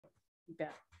You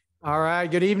bet. All right,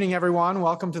 good evening, everyone.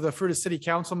 Welcome to the Fruita City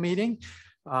Council meeting.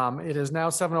 It is now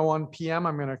 7:01 p.m.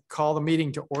 I'm going to call the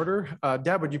meeting to order.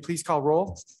 Deb, would you please call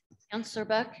roll? Councillor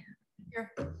Buck.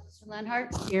 Here. Councillor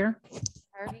Lenhart. Here.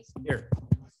 Harvey. Here.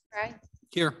 Fry.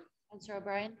 Here. Councillor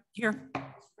O'Brien. Here.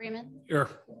 Freeman. Here.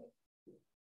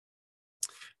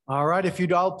 All right, if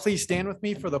you'd all please stand with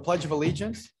me for the Pledge of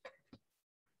Allegiance.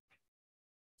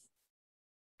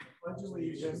 Pledge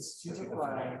allegiance to the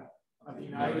flag of the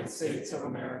United States of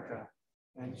America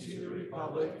and to the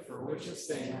republic for which it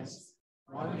stands,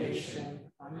 one nation,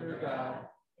 under God,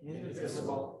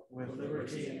 indivisible, with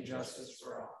liberty and justice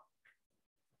for all.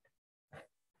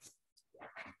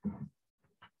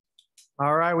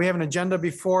 All right, we have an agenda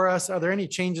before us. Are there any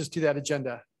changes to that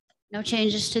agenda? No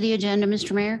changes to the agenda,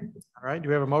 Mr. Mayor. All right, do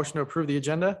we have a motion to approve the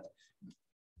agenda?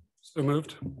 So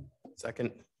moved. Second.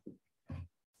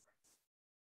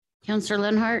 Councillor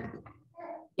Lenhart.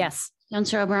 Yes.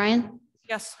 Councillor O'Brien.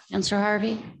 Yes. Councillor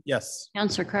Harvey. Yes.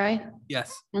 Councillor Cry.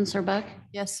 Yes. Councillor Buck.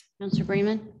 Yes. Councillor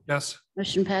Freeman. Yes.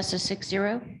 Motion passes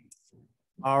 6-0.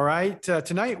 All right,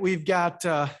 tonight we've got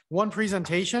one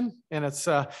presentation, and it's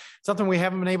something we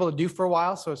haven't been able to do for a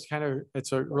while. So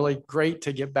it's really great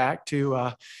to get back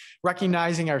to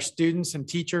recognizing our students and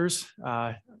teachers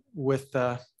with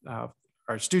our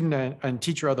student and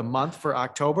teacher of the month for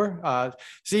October.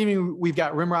 This evening we've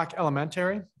got Rimrock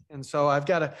Elementary, and so I've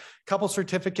got a couple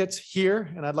certificates here,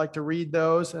 and I'd like to read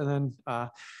those and then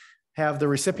have the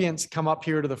recipients come up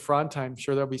here to the front. I'm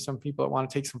sure there'll be some people that want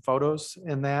to take some photos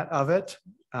in that of it.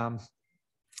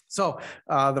 So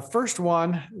the first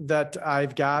one that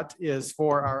I've got is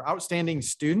for our outstanding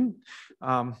student.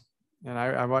 And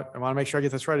I want to make sure I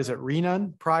get this right. Is it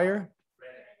Renan Pryor?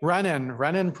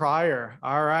 Renan Pryor.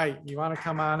 All right. You want to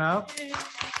come on up?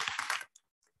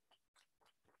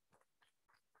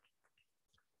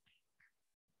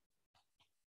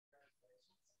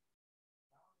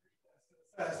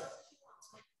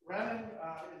 Renan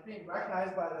is being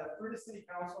recognized by the Fruita City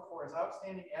Council for his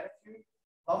outstanding attitude,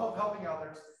 love of helping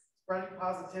others, spreading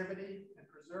positivity, and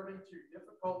persevering through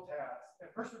difficult tasks.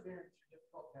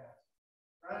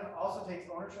 Renan also takes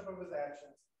ownership of his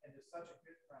actions and is such a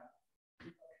good friend.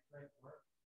 Great work.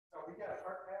 So we got a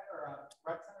cart pass or a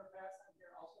rec center pass in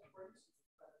here also for you.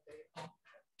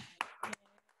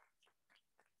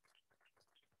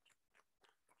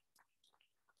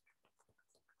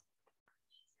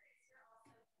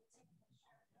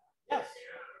 Yes.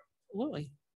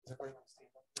 Absolutely.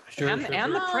 Sure.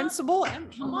 And the principal,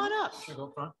 and come on up. Should I go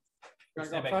up front? You want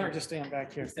to go front or just stand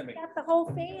back here? Got the whole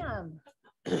fam.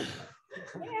 Yeah.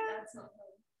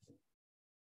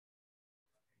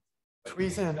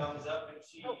 Squeeze in. Thumbs up and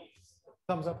cheese.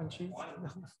 Thumbs up and cheese. 1,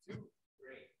 2, 3.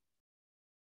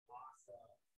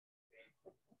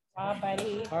 Awesome.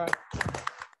 Buddy. All right.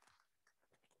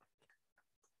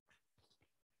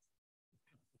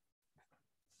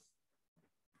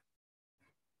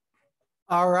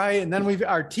 All right, and then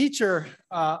our teacher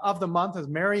of the month is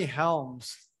Mary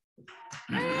Helms.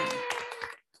 So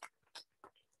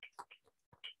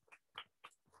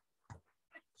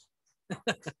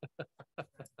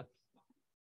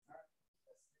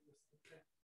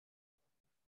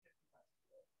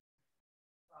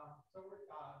we're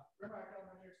Rimrock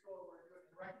Elementary School. We're doing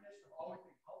in recognition of always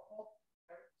being helpful,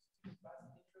 students' best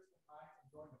interest in mind, and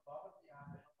going above and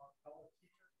beyond to help our fellow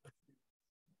teachers and students.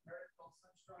 Mary built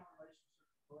such strong relationships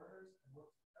with learners and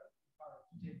works incredibly hard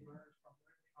to take learners from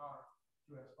where they are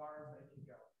to as far as they can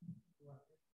go.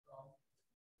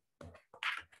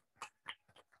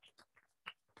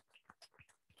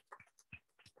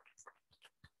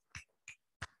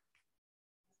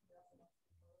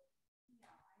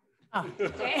 Oh,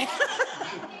 okay.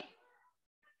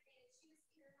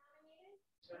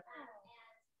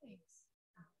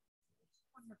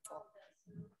 Wonderful.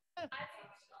 Thank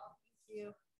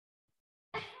you.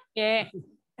 Yeah.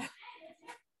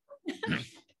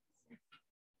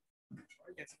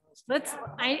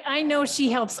 I know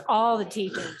she helps all the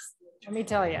teachers. Let me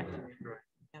tell you.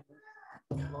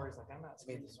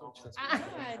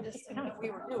 I just didn't know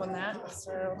we were doing that.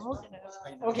 So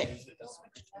okay.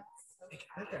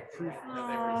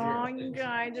 Oh, you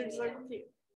guys are so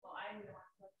cute.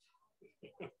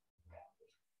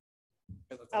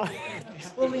 Oh,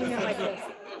 we'll leave it like this.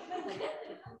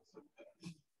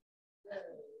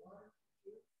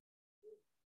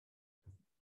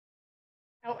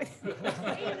 Oh.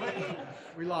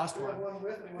 We lost one.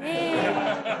 Yeah.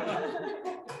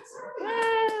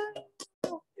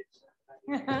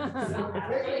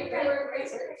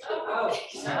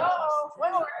 Oh,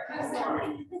 well.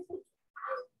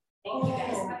 Thank you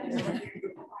guys.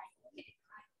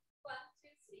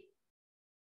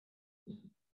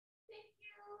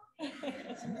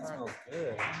 Smells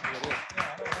good.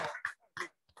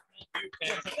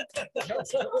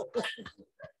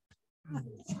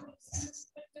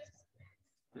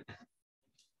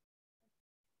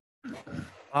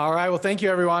 All right. Well, thank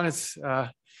you, everyone. It's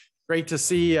great to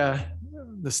see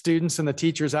the students and the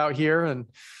teachers out here. And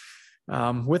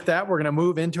with that, we're going to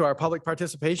move into our public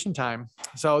participation time.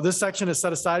 So this section is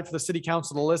set aside for the city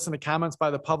council to listen to comments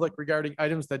by the public regarding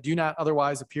items that do not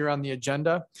otherwise appear on the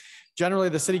agenda. Generally,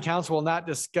 the city council will not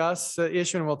discuss the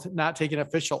issue and will not take an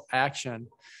official action.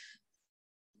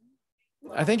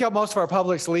 I think most of our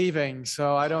public's leaving,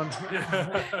 so I don't.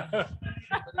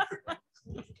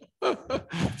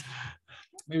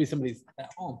 Maybe somebody's at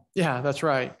home. Yeah, that's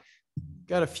right.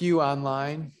 Got a few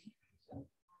online.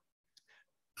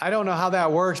 I don't know how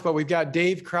that works, but we've got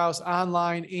Dave Kraus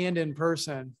online and in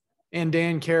person, and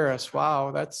Dan Karras.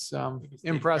 Wow, that's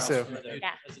impressive.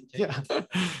 Yeah.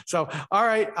 So, all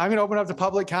right, I'm going to open up to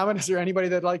public comment. Is there anybody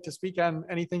that'd like to speak on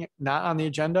anything not on the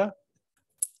agenda?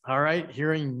 All right,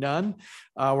 hearing none,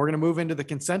 we're going to move into the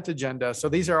consent agenda. So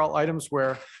these are all items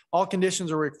where all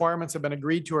conditions or requirements have been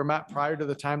agreed to or met prior to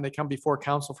the time they come before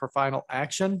council for final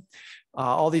action.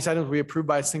 All these items will be approved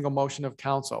by a single motion of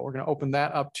council. We're going to open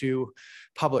that up to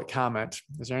public comment.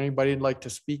 Is there anybody who'd like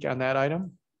to speak on that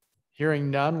item?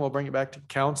 Hearing none, we'll bring it back to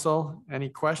council. Any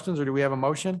questions, or do we have a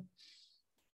motion?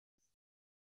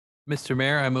 Mr.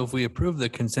 Mayor, I move we approve the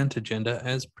consent agenda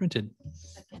as printed.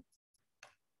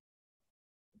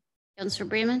 Counselor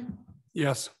Bremen,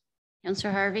 Yes.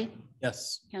 Counselor Harvey,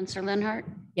 Yes. Counselor Lenhart,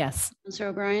 Yes. Counselor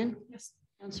O'Brien, Yes.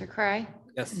 Counselor Cry,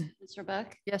 Yes. Counselor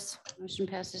Buck, Yes. motion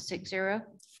passes 6-0.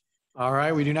 All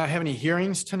right, we do not have any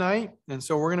hearings tonight, and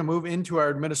so we're going to move into our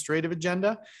administrative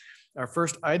agenda. Our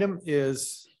first item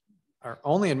is, our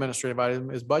only administrative item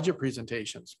is budget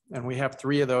presentations, and we have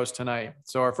 3 of those tonight.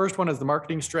 So our first one is the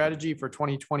marketing strategy for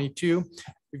 2022.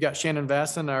 We've got Shannon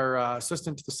Vasson, our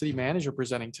assistant to the city manager,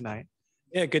 presenting tonight.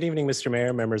 Yeah, good evening, Mr.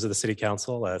 Mayor, members of the City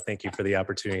Council. Thank you for the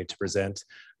opportunity to present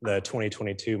the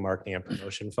 2022 Marketing and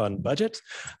Promotion Fund budget.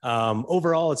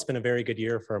 Overall, it's been a very good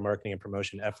year for our marketing and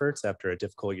promotion efforts. After a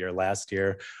difficult year last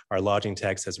year, our lodging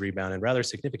tax has rebounded rather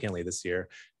significantly this year.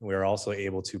 And we are also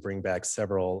able to bring back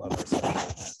several of our special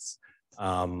events.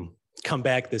 Come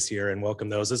back this year and welcome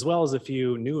those, as well as a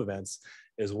few new events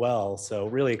as well. So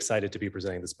really excited to be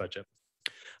presenting this budget.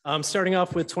 Starting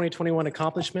off with 2021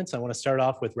 accomplishments, I want to start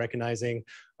off with recognizing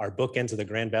our bookends of the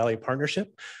Grand Valley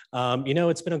Partnership.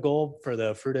 It's been a goal for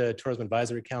the Fruita Tourism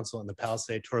Advisory Council and the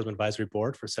Palisade Tourism Advisory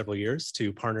Board for several years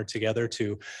to partner together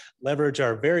to leverage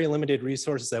our very limited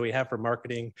resources that we have for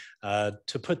marketing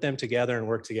to put them together and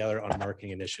work together on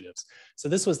marketing initiatives. So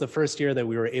this was the first year that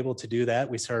we were able to do that.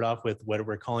 We started off with what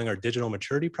we're calling our Digital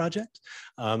Maturity Project.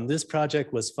 This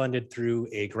project was funded through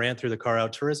a grant through the Car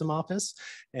Out Tourism Office.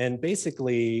 And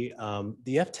basically,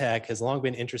 the FTAC has long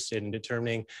been interested in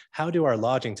determining how do our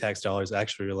lodging tax dollars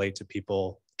actually relate to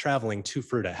people traveling to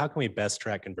Fruita? How can we best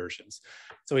track conversions?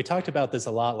 So we talked about this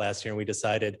a lot last year, and we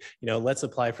decided, let's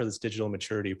apply for this digital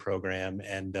maturity program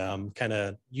and kind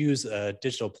of use a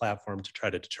digital platform to try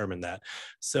to determine that.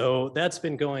 So that's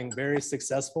been going very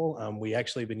successful. We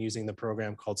actually been using the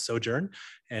program called Sojourn,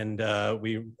 and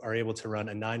we are able to run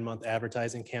a 9-month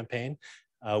advertising campaign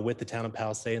with the town of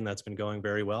Palisade, and that's been going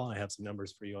very well. I have some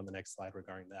numbers for you on the next slide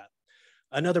regarding that.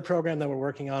 Another program that we're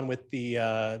working on with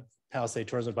the Palisade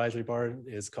Tourism Advisory Board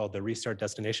is called the Restart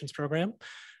Destinations Program.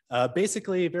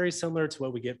 Basically, very similar to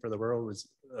what we get for the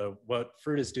what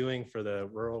Fruit is doing for the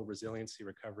Rural Resiliency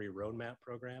Recovery Roadmap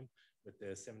Program with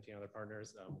the 17 other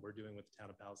partners. We're doing with the town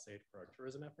of Palisade for our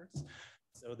tourism efforts.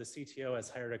 So the CTO has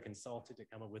hired a consultant to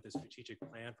come up with a strategic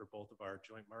plan for both of our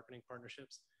joint marketing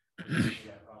partnerships. We're doing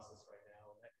that process right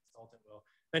now. That consultant will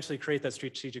eventually create that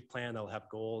strategic plan that will have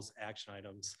goals, action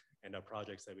items, and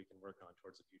projects that we can work on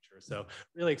towards the future. So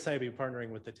really excited to be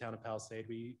partnering with the town of Palisade.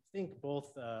 We think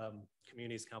both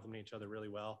communities complement each other really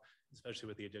well, especially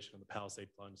with the addition of the Palisade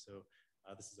Fund. So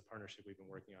this is a partnership we've been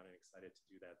working on and excited to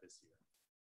do that this year.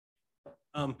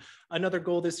 Another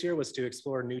goal this year was to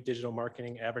explore new digital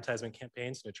marketing advertisement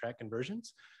campaigns to attract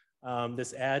conversions.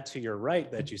 This ad to your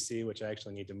right that you see, which I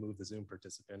actually need to move the Zoom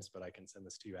participants, but I can send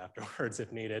this to you afterwards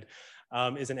if needed,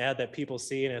 is an ad that people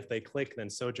see, and if they click, then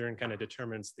Sojourn kind of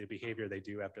determines the behavior they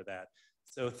do after that.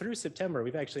 So through September,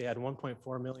 we've actually had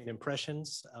 1.4 million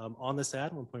impressions on this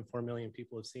ad. 1.4 million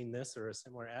people have seen this or a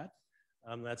similar ad.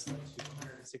 That's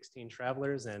 216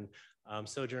 travelers, and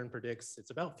Sojourn predicts it's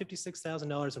about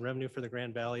 $56,000 in revenue for the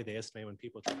Grand Valley. They estimate when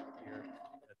people travel here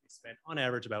that they spend on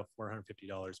average about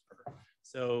 $450 per.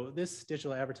 So this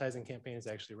digital advertising campaign is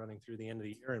actually running through the end of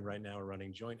the year, and right now we're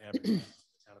running joint advertising with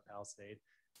the town of Palisade.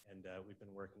 And we've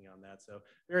been working on that. So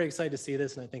very excited to see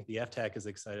this. And I think the FTAC is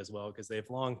excited as well, because they've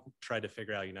long tried to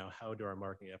figure out, how do our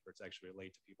marketing efforts actually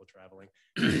relate to people traveling?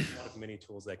 There's a lot of many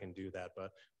tools that can do that,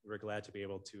 but we're glad to be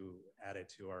able to add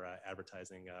it to our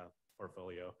advertising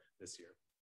portfolio this year.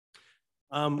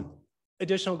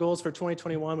 Additional goals for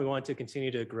 2021, we want to continue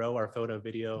to grow our photo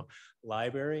video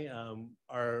library.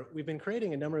 We've been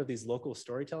creating a number of these local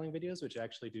storytelling videos, which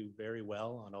actually do very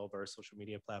well on all of our social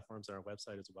media platforms and our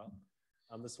website as well.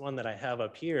 This one that I have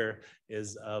up here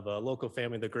is of a local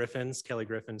family, the Griffins. Kelly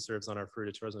Griffin serves on our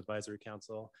Fruita Tourism Advisory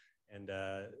Council. And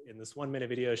in this 1-minute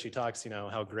video, she talks,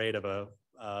 how great of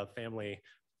a family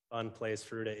fun place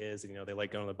Fruita is. They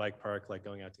like going to the bike park, like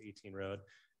going out to 18 Road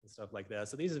and stuff like that.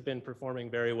 So these have been performing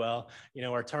very well.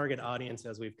 Our target audience,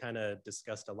 as we've kind of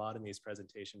discussed a lot in these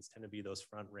presentations, tend to be those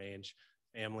Front Range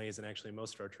families. And actually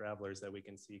most of our travelers that we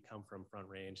can see come from Front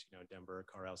Range, Denver,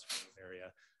 Carlhouse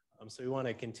area. So we want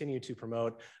to continue to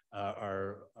promote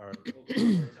our local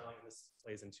storytelling. This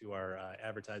plays into our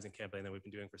advertising campaign that we've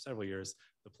been doing for several years,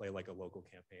 the Play Like a Local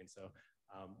campaign. So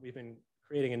we've been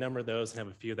creating a number of those and have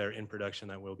a few that are in production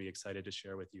that we'll be excited to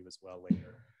share with you as well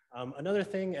later. Another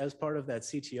thing, as part of that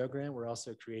CTO grant, we're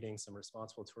also creating some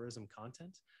responsible tourism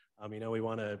content. We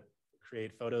want to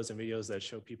create photos and videos that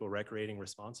show people recreating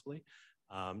responsibly,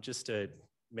 just to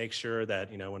make sure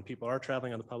that, when people are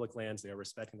traveling on the public lands, they are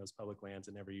respecting those public lands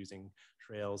and never using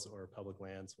trails or public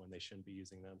lands when they shouldn't be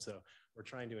using them. So we're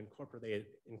trying to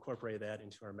incorporate that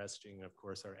into our messaging and, of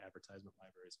course, our advertisement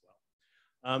library as well.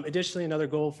 Additionally, another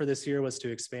goal for this year was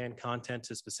to expand content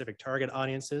to specific target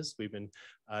audiences. We've been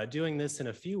doing this in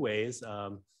a few ways.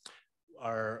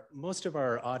 Most of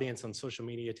our audience on social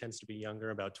media tends to be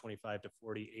younger, about 25 to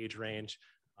 40 age range.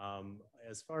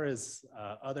 As far as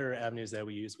other avenues that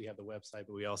we use, we have the website,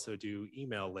 but we also do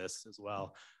email lists as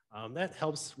well. That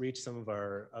helps reach some of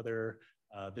our other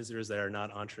visitors that are not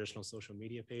on traditional social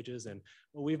media pages. And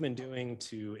what we've been doing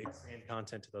to expand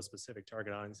content to those specific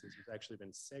target audiences, we've actually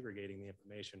been segregating the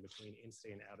information between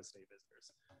in-state and out-of-state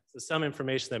visitors. So some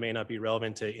information that may not be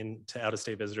relevant to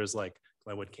out-of-state visitors, like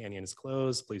Glenwood Canyon is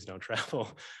closed, please don't travel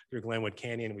through Glenwood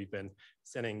Canyon. We've been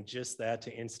sending just that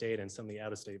to in-state, and some of the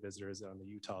out-of-state visitors on the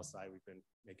Utah side, we've been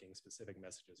making specific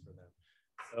messages for them.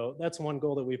 So that's one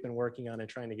goal that we've been working on, and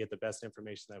trying to get the best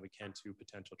information that we can to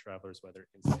potential travelers, whether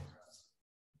in-state or out-of-state.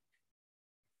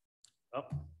 Oh,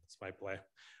 that's my play.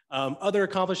 Other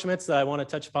accomplishments that I want to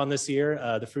touch upon this year,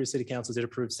 the Fruita City Council did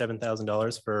approve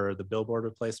 $7,000 for the billboard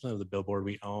replacement of the billboard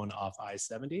we own off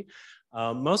I-70.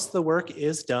 Most of the work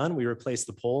is done. We replaced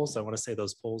the poles. I want to say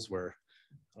those poles were,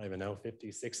 I don't even know,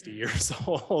 50, 60 years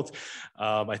old.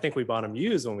 I think we bought them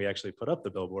used when we actually put up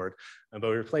the billboard, but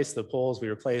we replaced the poles, we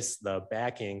replaced the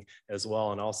backing as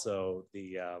well, and also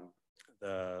the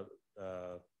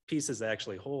pieces that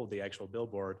actually hold the actual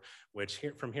billboard, which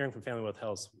from hearing from Family with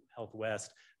Health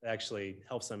West, it actually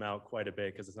helps them out quite a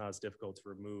bit because it's not as difficult to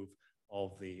remove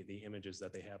all of the images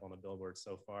that they have on the billboard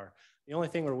so far. The only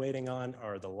thing we're waiting on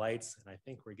are the lights, and I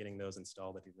think we're getting those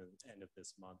installed at the end of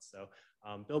this month. So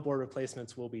billboard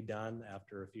replacements will be done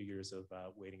after a few years of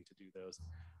waiting to do those.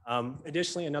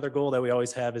 Additionally, another goal that we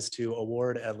always have is to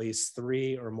award at least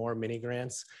 3 or more mini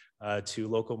grants to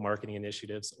local marketing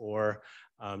initiatives or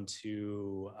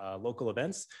to local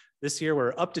events. This year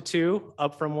we're up to 2,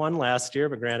 up from 1 last year,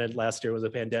 but granted last year was a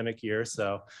pandemic year,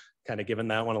 so kind of given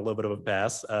that one a little bit of a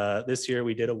pass. This year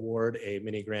we did award a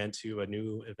mini grant to a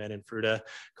new event in Fruita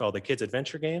called the Kids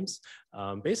Adventure Games.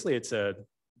 Basically it's a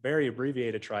very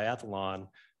abbreviated triathlon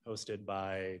hosted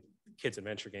by Kids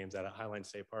Adventure Games at Highline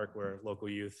State Park, where local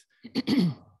youth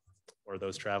or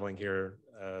those traveling here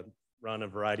run a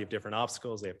variety of different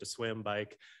obstacles. They have to swim,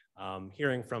 bike.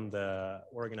 Hearing from the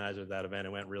organizer of that event,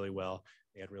 it went really well.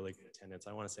 They had really good attendance.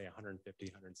 I want to say 150,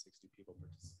 160 people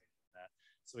participated in that.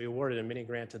 So we awarded a mini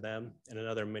grant to them, and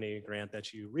another mini grant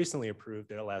that you recently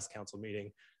approved at our last council meeting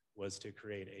was to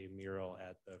create a mural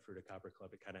at the Fruita Copper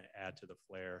Club to kind of add to the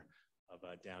flair of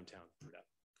downtown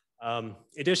Fruita.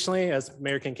 Additionally, as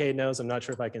Mayor Kincaid knows, I'm not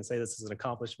sure if I can say this is an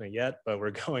accomplishment yet, but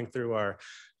we're going through our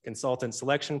consultant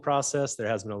selection process. There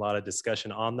has been a lot of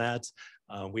discussion on that.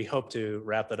 We hope to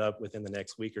wrap that up within the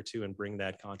next week or 2 and bring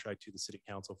that contract to the City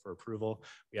Council for approval.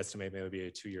 We estimate maybe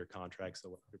a 2-year contract, so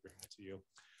we'll bring it to you.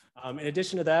 In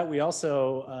addition to that, we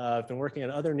also have been working on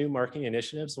other new marketing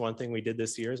initiatives. One thing we did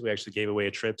this year is we actually gave away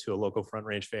a trip to a local Front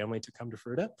Range family to come to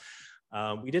Fruita.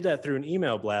 We did that through an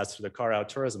email blast to the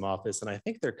Carlhouse Tourism Office, and I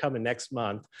think they're coming next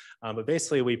month. But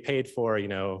basically, we paid for,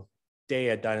 day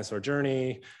at Dinosaur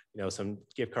Journey, some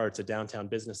gift cards to downtown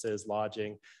businesses,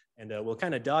 lodging, And we'll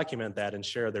kind of document that and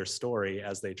share their story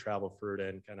as they travel Fruita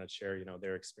and kind of share,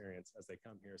 their experience as they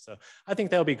come here. So I think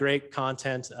that'll be great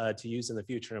content to use in the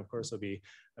future. And of course, it'll be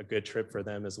a good trip for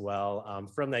them as well.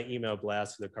 From that email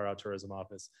blast to the Colorado Tourism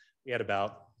Office, we had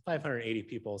about 580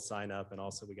 people sign up. And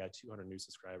also we got 200 new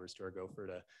subscribers to our Go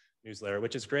Fruita newsletter,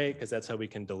 which is great because that's how we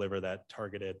can deliver that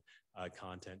targeted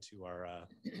content to our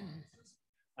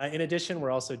in addition,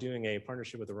 we're also doing a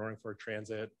partnership with the Roaring Fork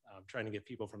Transit, trying to get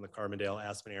people from the Carbondale,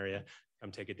 Aspen area come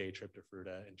take a day trip to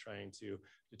Fruita and trying to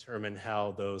determine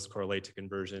how those correlate to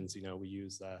conversions. We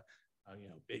use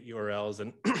bit URLs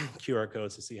and QR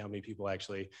codes to see how many people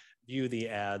actually view the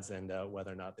ads and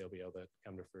whether or not they'll be able to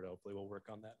come to Fruita. Hopefully we'll work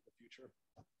on that in the future.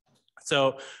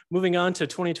 So moving on to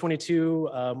 2022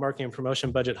 marketing and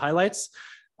promotion budget highlights.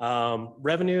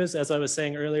 Revenues, as I was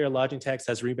saying earlier, lodging tax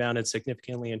has rebounded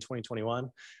significantly in 2021.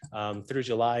 Through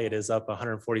July, it is up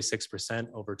 146%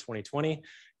 over 2020.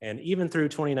 And even through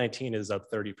 2019, it is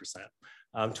up 30%.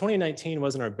 2019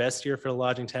 wasn't our best year for the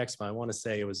lodging tax, but I want to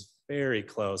say it was very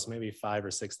close, maybe $5,000 or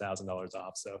 $6,000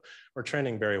 off. So we're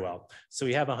trending very well. So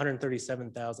we have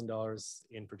 $137,000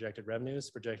 in projected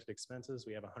revenues, projected expenses.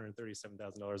 We have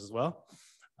 $137,000 as well.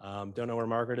 Don't know where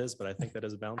Margaret is, but I think that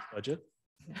is a balanced budget.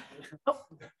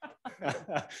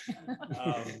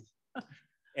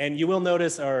 And you will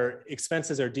notice our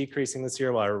expenses are decreasing this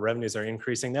year while our revenues are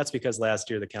increasing. That's because last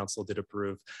year the council did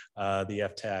approve the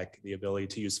FTAC, the ability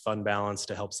to use fund balance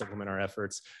to help supplement our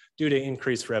efforts. Due to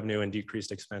increased revenue and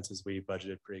decreased expenses, we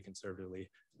budgeted pretty conservatively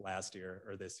last year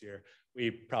or this year.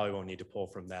 We probably won't need to pull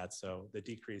from that. So the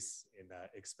decrease in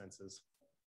expenses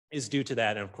is due to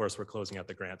that. And of course, we're closing out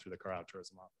the grant through the Colorado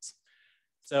Tourism Office.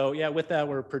 So yeah, with that,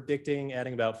 we're predicting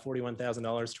adding about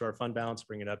 $41,000 to our fund balance,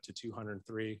 bring it up to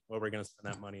 203. What we're going to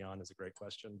spend that money on is a great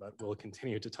question, but we'll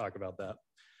continue to talk about that.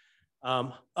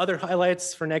 Other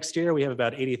highlights for next year, we have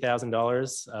about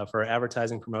 $80,000 for our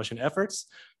advertising promotion efforts.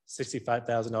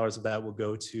 $65,000 of that will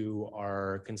go to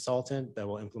our consultant that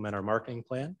will implement our marketing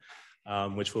plan,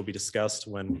 which will be discussed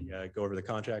when we go over the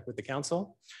contract with the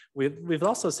council. We've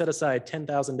also set aside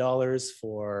 $10,000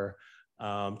 for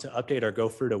to update our Go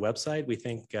Fruita website. We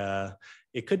think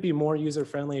it could be more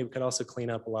user-friendly. We could also clean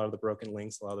up a lot of the broken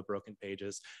links, a lot of the broken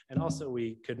pages. And also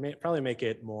we could probably make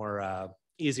it more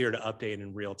easier to update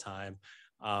in real time.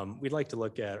 We'd like to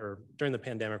look at, or during the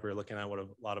pandemic, we were looking at what a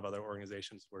lot of other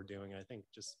organizations were doing. I think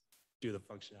just do the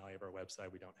functionality of our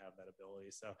website, we don't have that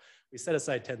ability. So we set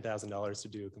aside $10,000 to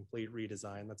do a complete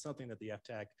redesign. That's something that the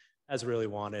FTAC has really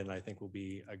wanted, and I think will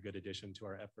be a good addition to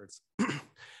our efforts.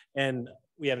 And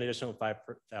we have an additional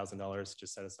 $5,000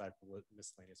 just set aside for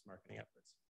miscellaneous marketing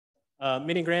efforts.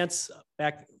 Mini grants,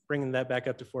 bringing that back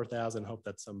up to $4,000. Hope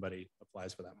that somebody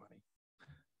applies for that money.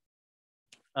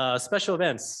 Special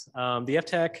events. The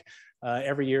FTAC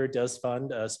every year does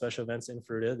fund special events in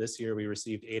Fruita. This year we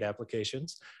received 8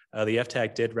 applications. The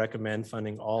FTAC did recommend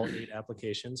funding all 8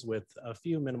 applications with a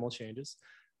few minimal changes.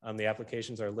 The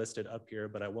applications are listed up here,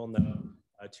 but I will note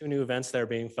 2 new events that are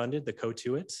being funded, the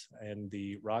Co-To-It and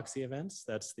the Roxy events.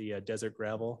 That's the desert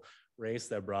gravel race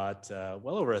that brought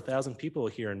well over 1,000 people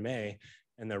here in May.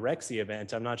 And the Rexy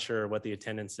event, I'm not sure what the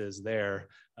attendance is there,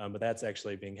 but that's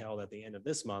actually being held at the end of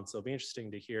this month. So it'll be interesting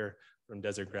to hear from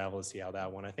Desert Gravel to see how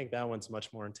that one. I think that one's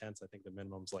much more intense. I think the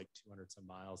minimum's like 200 some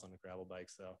miles on a gravel bike.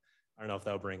 So I don't know if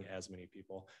that'll bring as many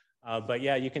people. But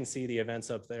yeah, you can see the events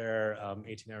up there,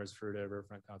 18 Hours Fruita,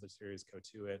 Riverfront Concert Series,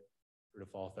 Co-To-It, Fruita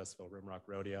Fall Festival, Rimrock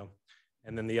Rodeo.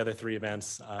 And then the other 3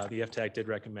 events, the FTAC did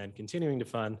recommend continuing to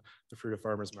fund the Fruita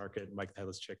Farmers Market, Mike the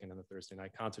Headless Chicken, and the Thursday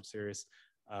Night Concert Series,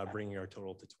 bringing our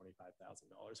total to $25,000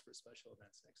 for special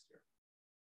events next year.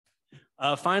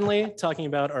 Finally, talking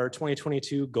about our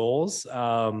 2022 goals,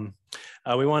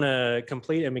 we want to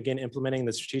complete and begin implementing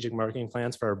the strategic marketing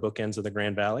plans for our bookends of the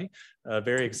Grand Valley.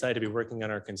 Very excited to be working on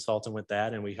our consultant with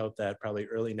that, and we hope that probably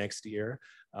early next year,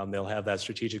 they'll have that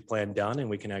strategic plan done and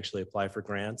we can actually apply for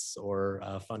grants or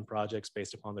fund projects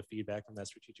based upon the feedback from that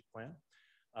strategic plan.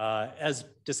 As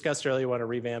discussed earlier, we want to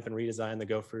revamp and redesign the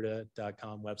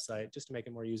gofruita.com website just to make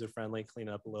it more user-friendly, clean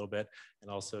it up a little bit,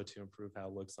 and also to improve how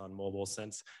it looks on mobile,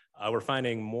 since we're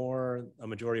finding a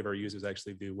majority of our users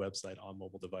actually view website on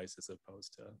mobile devices as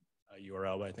opposed to a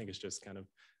URL, but I think it's just kind of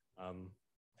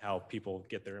how people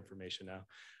get their information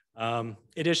now.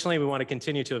 Additionally, we want to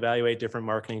continue to evaluate different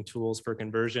marketing tools for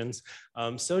conversions.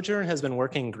 Sojourn has been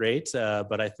working great,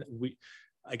 but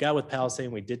I got with Palisade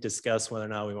and we did discuss whether or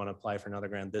not we want to apply for another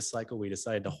grant this cycle. We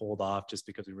decided to hold off just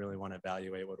because we really want to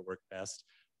evaluate what would work best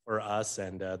for us.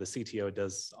 And the CTO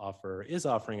is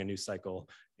offering a new cycle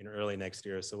in early next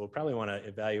year. So we'll probably want to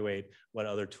evaluate what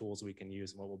other tools we can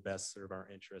use and what will best serve our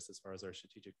interests as far as our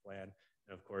strategic plan.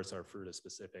 And of course, our Fruita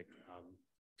specific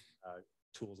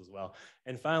tools as well.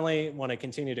 And finally, want to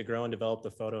continue to grow and develop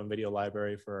the photo and video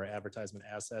library for our advertisement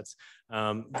assets.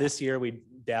 This year, we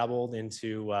dabbled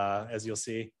into, as you'll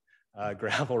see,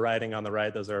 gravel riding on the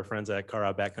right. Those are our friends at Car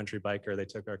Out Backcountry Biker. They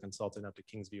took our consultant up to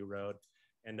Kingsview Road.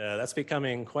 And that's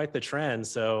becoming quite the trend.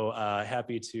 So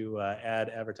happy to add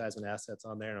advertisement assets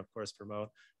on there and of course promote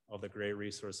all the great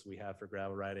resources we have for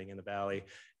gravel riding in the Valley.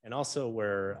 And also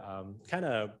we're kind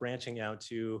of branching out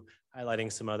to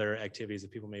highlighting some other activities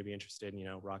that people may be interested in, you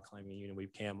know, rock climbing, Union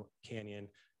Weave Canyon,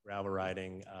 gravel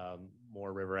riding,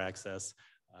 more river access,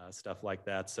 stuff like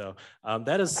that. So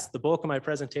that is the bulk of my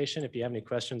presentation. If you have any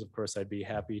questions, of course, I'd be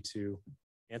happy to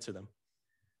answer them.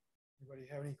 Anybody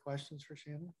have any questions for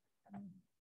Shannon?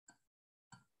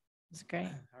 It's great.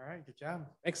 All right, good job.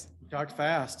 Thanks. You talked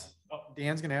fast.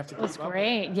 Dan's gonna have to It was keep up.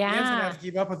 great. Dan's gonna Yeah. have to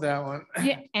keep up with that one.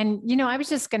 Yeah, and you know, I was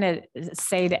just gonna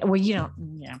say that. Well, you don't.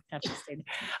 Yeah, have to say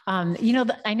that. You know,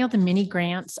 I know the mini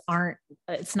grants aren't.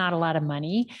 It's not a lot of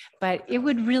money, but it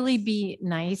would really be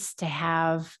nice to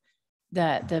have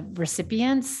the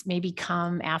recipients maybe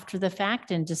come after the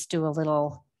fact and just do a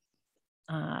little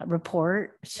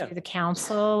report to Yeah. the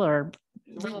council or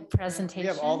a little presentation. We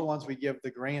have all the ones we give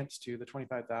the grants to, the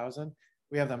 25,000.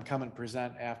 We have them come and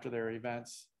present after their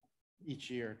events each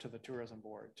year to the tourism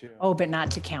board too. Oh, but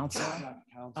not to council. Not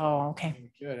the council. Oh, okay.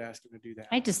 We could ask them to do that.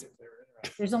 I just- if they're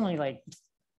interested. There's only like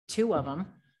 2 of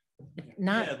them.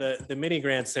 Not Yeah, the mini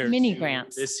grants there. Mini too.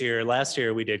 grants. This year, last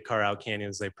year we did Car Out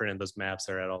Canyons. They printed those maps.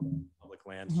 They're at all the public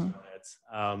land.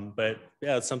 Mhm. But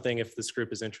yeah, it's something if this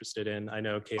group is interested in. I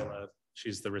know Kayla,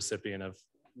 she's the recipient of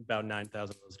about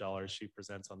 9,000 of those dollars. She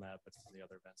presents on that, but some of the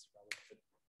other events probably could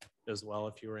as well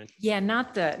if you were interested. Yeah,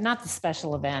 not the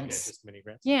special Yeah, events. just mini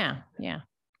grants. Yeah, yeah.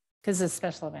 Because the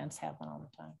special events happen all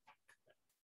the time.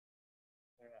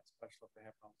 They're not special if they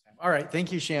happen all the time. All right,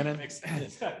 thank you, Shannon.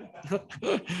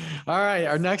 All right,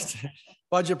 our next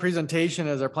budget presentation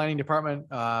is our planning department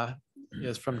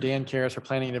is from Dan Karras, our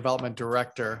planning and development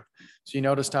director. So you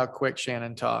noticed how quick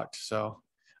Shannon talked. So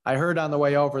I heard on the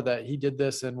way over that he did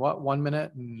this in what, 1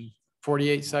 minute and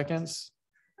 48 seconds?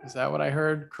 Is that what I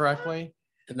heard correctly?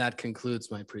 And that concludes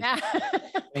my presentation.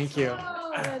 Thank you.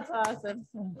 Oh, that's awesome.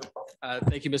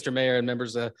 Thank you, Mr. Mayor and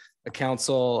members of the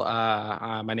council.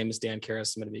 My name is Dan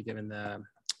Karras. I'm going to be giving the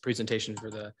presentation for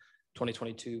the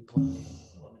 2022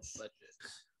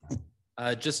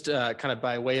 budget. Just kind of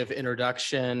by way of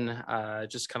introduction,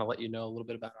 just kind of let you know a little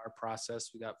bit about our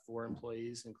process. We got 4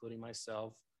 employees, including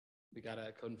myself. We got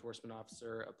a code enforcement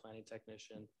officer, a planning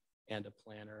technician, and a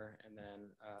planner, and then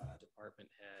a department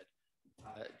head.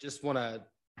 Just want to,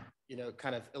 you know,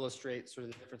 kind of illustrate sort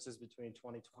of the differences between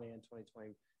 2020 and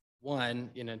 2021.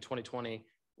 You know, in 2020,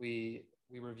 we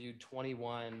reviewed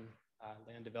 21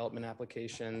 land development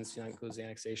applications, you know, includes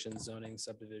annexation, zoning,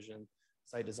 subdivision,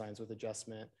 site designs with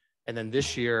adjustment. And then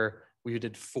this year we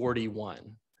did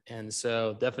 41. And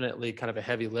so definitely kind of a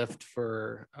heavy lift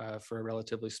for a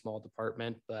relatively small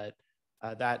department, but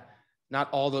that not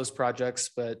all those projects,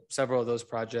 but several of those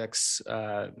projects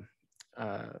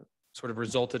sort of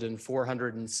resulted in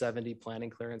 470 planning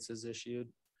clearances issued.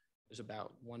 There's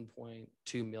about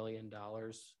 $1.2 million,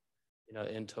 you know,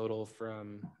 in total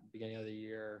from beginning of the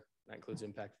year. That includes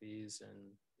impact fees and,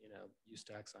 you know, use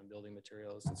tax on building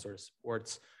materials, and sort of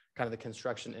supports kind of the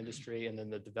construction industry, and then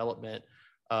the development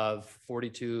of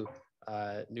 42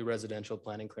 new residential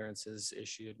planning clearances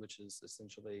issued, which is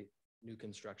essentially new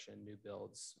construction, new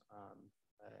builds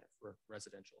for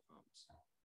residential homes.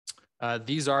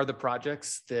 These are the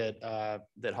projects that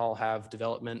all have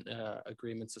development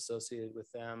agreements associated with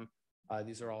them.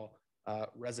 These are all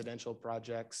residential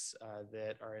projects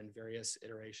that are in various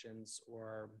iterations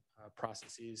or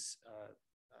processes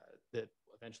that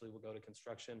eventually will go to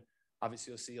construction.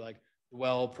 Obviously, you'll see like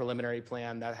the preliminary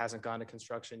plan that hasn't gone to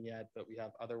construction yet, but we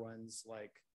have other ones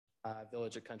like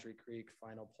Village at Country Creek,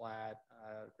 Final Plat,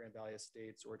 Grand Valley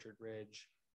Estates, Orchard Ridge,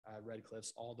 Red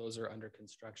Cliffs. All those are under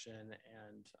construction,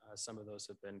 and some of those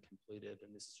have been completed.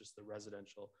 And this is just the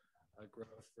residential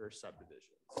growth for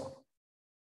subdivisions.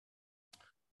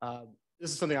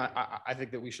 This is something I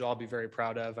think that we should all be very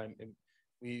proud of.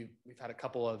 We've had a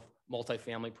couple of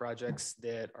multifamily projects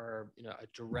that are, you know, a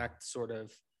direct sort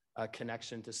of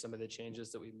connection to some of the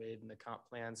changes that we made in the comp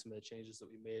plan, some of the changes that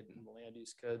we made in the land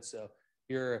use code. So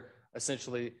here are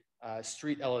essentially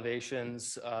street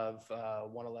elevations of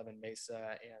 111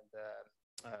 Mesa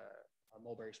and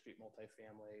Mulberry Street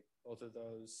multifamily. Both of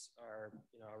those are,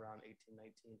 you know, around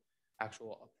 1819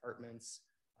 actual apartments,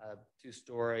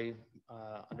 2-story,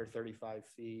 under 35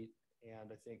 feet,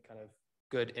 and I think kind of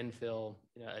good infill,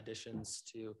 you know, additions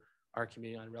to our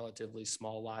community on relatively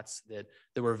small lots that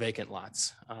were vacant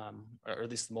lots, or at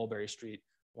least the Mulberry Street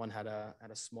One had a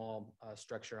small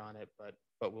structure on it,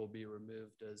 but will be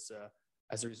removed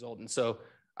as a result. And so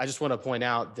I just want to point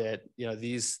out that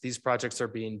these projects are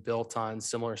being built on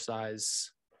similar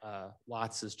size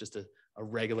lots as just a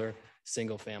regular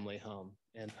single family home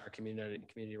in our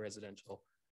community residential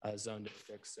zone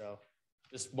district. So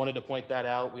just wanted to point that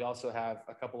out. We also have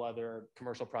a couple other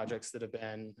commercial projects that have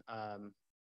been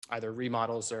either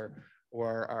remodels or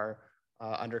are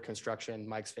under construction.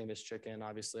 Mike's Famous Chicken,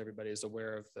 obviously everybody is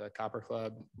aware of the Copper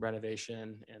Club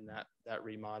renovation and that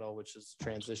remodel, which is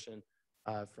transition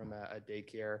from a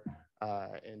daycare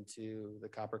into the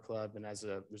Copper Club. And as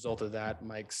a result of that,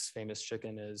 Mike's Famous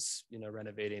Chicken is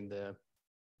renovating the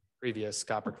previous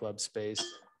Copper Club space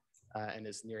and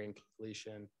is nearing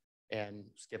completion. And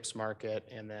Skip's Market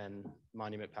and then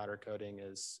Monument Powder Coating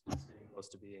is getting close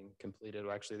to being completed.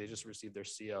 Well, actually, they just received their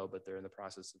CO, but they're in the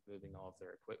process of moving all of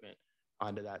their equipment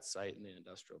onto that site in the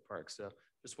industrial park. So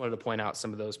just wanted to point out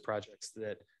some of those projects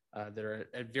that are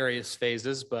at various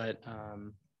phases, but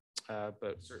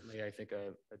certainly I think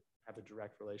have a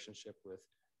direct relationship with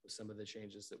some of the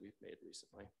changes that we've made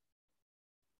recently.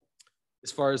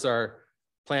 As far as our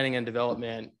planning and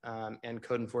development and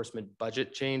code enforcement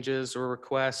budget changes or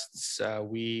requests,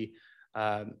 we,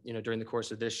 during the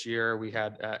course of this year, we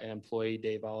had an employee,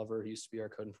 Dave Oliver, who used to be our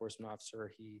code enforcement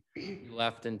officer. He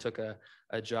left and took a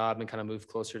job and kind of moved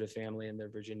closer to family in the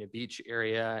Virginia Beach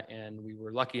area. And we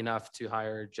were lucky enough to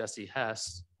hire Jesse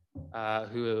Hess,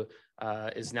 who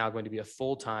is now going to be a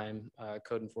full-time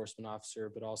code enforcement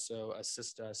officer, but also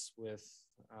assist us with,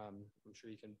 I'm sure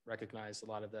you can recognize a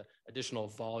lot of the additional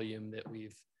volume that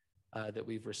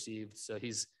we've received. So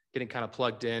he's getting kind of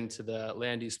plugged into the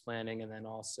land use planning and then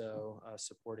also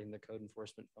supporting the code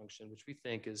enforcement function, which we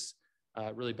think is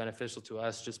really beneficial to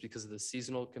us just because of the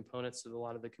seasonal components of a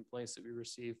lot of the complaints that we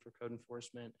receive for code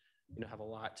enforcement, have a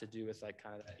lot to do with like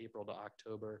kind of that April to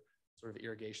October sort of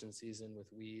irrigation season with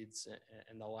weeds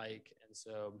and the like. And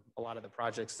so a lot of the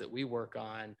projects that we work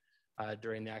on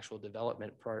during the actual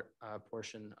development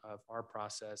portion of our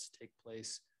process take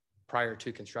place prior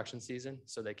to construction season,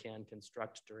 so they can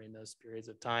construct during those periods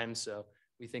of time. So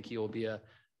we think he will be a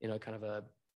kind of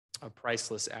a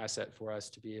priceless asset for us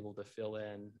to be able to fill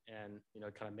in and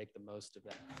kind of make the most of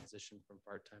that transition from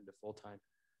part-time to full-time.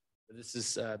 This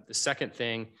is the second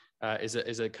thing is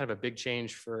a kind of a big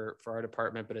change for our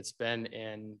department, but it's been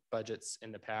in budgets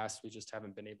in the past. We just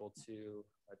haven't been able to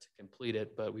complete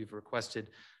it, but we've requested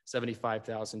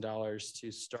 $75,000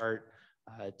 to start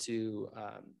to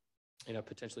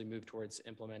potentially move towards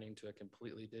implementing to a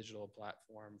completely digital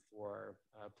platform for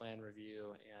plan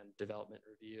review and development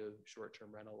review, short-term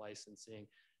rental licensing,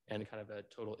 and kind of a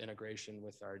total integration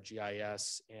with our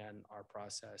GIS and our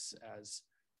process as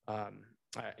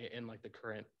in like the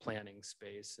current planning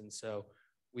space. And so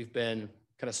we've been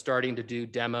kind of starting to do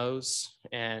demos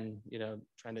and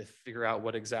trying to figure out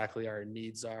what exactly our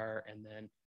needs are, and then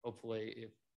hopefully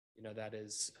if that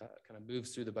is kind of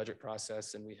moves through the budget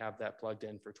process and we have that plugged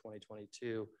in for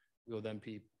 2022, we will then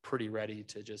be pretty ready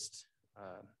to just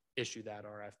issue that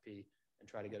RFP and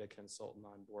try to get a consultant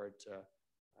on board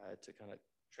to kind of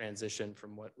transition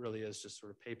from what really is just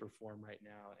sort of paper form right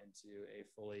now into a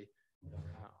fully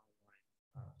online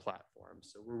platform.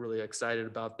 So we're really excited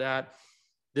about that.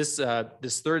 This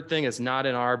third thing is not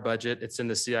in our budget. It's in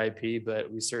the CIP,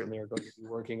 but we certainly are going to be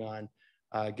working on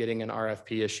getting an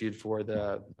RFP issued for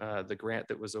the grant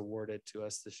that was awarded to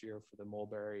us this year for the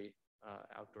Mulberry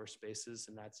outdoor spaces.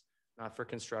 And that's not for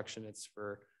construction, it's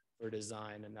for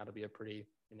design. And that'll be a pretty,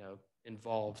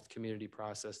 involved community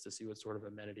process to see what sort of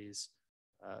amenities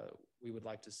we would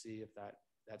like to see if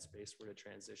that space were to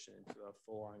transition into a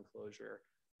full-on enclosure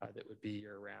that would be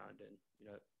year-round. And,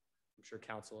 I'm sure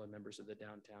council and members of the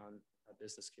downtown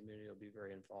business community will be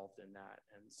very involved in that.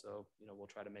 And so, we'll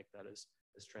try to make that as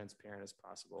transparent as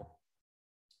possible.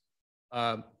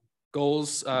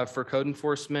 Goals for code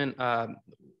enforcement.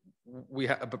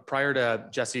 Prior to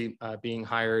Jesse being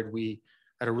hired, we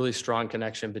had a really strong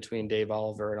connection between Dave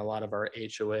Oliver and a lot of our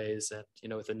HOAs.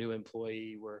 And, with a new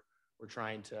employee, we're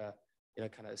trying to,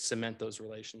 kind of cement those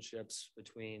relationships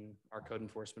between our code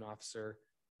enforcement officer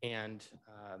and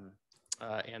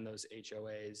those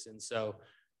HOAs. And so,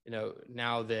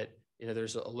 now that,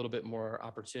 there's a little bit more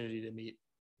opportunity to meet,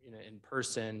 in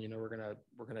person,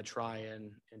 we're gonna try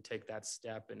and take that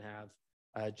step and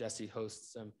have Jesse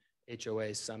host some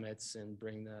HOA summits and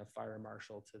bring the fire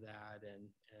marshal to that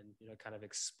and kind of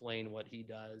explain what he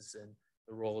does and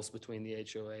the roles between the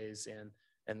HOAs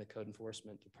and the code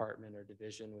enforcement department or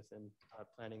division within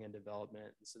planning and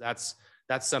development. So that's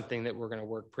something that we're going to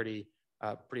work pretty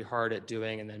pretty hard at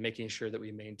doing, and then making sure that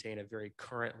we maintain a very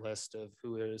current list of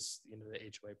who is, you know, the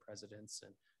HOA presidents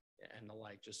and the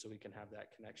like, just so we can have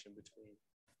that connection between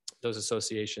those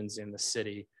associations in the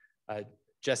city.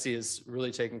 Jesse has really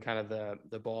taken kind of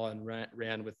the ball and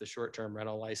ran with the short-term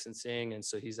rental licensing. And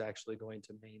so he's actually going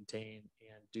to maintain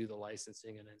and do the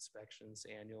licensing and inspections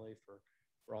annually for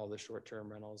all the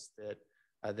short-term rentals that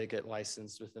they get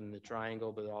licensed within the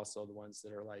triangle, but also the ones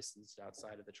that are licensed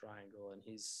outside of the triangle. And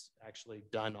he's actually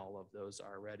done all of those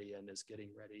already and is getting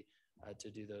ready to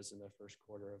do those in the first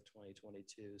quarter of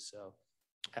 2022. So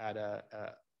at a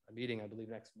meeting, I believe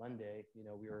next Monday, you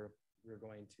know, we're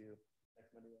going to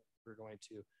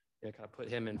you know, kind of put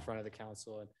him in front of the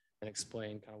council and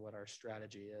explain kind of what our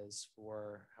strategy is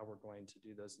for how we're going to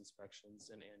do those inspections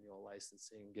and annual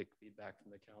licensing, get feedback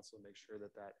from the council, make sure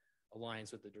that that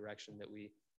aligns with the direction that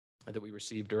we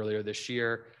received earlier this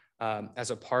year. As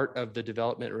a part of the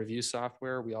development review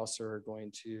software, we also are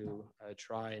going to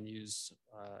try and use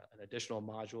an additional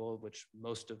module, which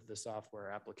most of the software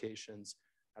applications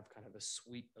have kind of a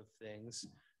suite of things.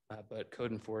 But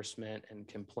code enforcement and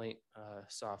complaint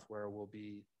software will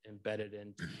be embedded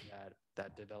into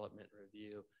that development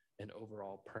review and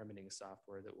overall permitting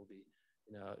software that will be,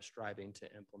 you know, striving to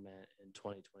implement in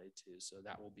 2022. So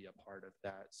that will be a part of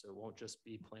that. So it won't just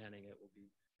be planning; it will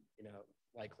be, you know,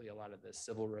 likely a lot of the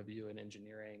civil review and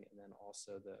engineering, and then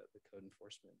also the code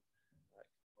enforcement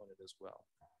component as well.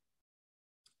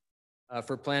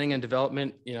 For planning and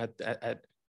development, you know, at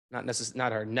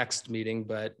not our next meeting,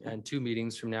 but in 2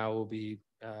 meetings from now, we'll be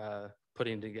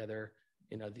putting together,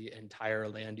 you know, the entire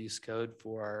land use code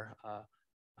for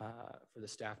the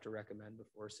staff to recommend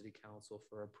before city council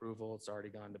for approval. It's already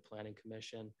gone to planning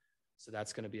commission. So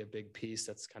that's going to be a big piece.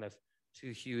 That's kind of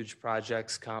 2 huge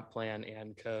projects, comp plan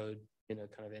and code, you know,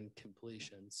 kind of in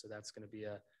completion. So that's going to be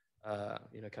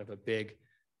you know, kind of a big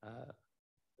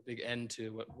end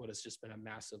to what has just been a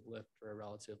massive lift for a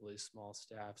relatively small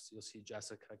staff. So you'll see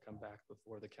Jessica come back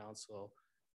before the council,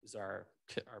 who's our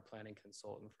planning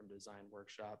consultant from Design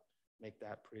Workshop, make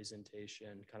that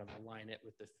presentation, kind of align it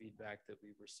with the feedback that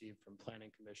we've received from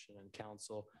Planning Commission and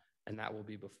council, and that will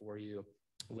be before you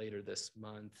later this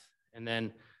month. And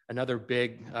then another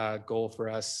big goal for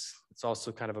us, it's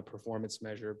also kind of a performance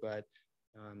measure, but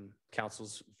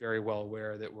council's very well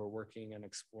aware that we're working and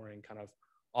exploring kind of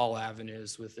all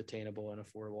avenues with attainable and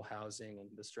affordable housing and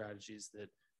the strategies that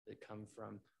come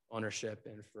from ownership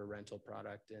and for rental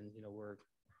product. And, you know, we're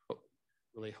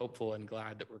really hopeful and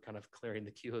glad that we're kind of clearing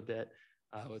the queue a bit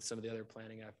with some of the other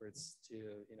planning efforts to,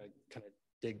 you know, kind of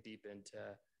dig deep into,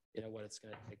 you know, what it's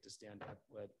going to take to stand up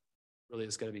what really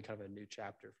is going to be kind of a new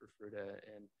chapter for Fruita,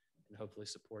 and hopefully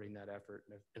supporting that effort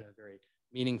in a very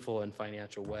meaningful and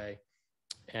financial way.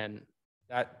 And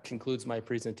that concludes my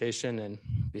presentation, and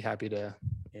be happy to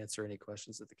answer any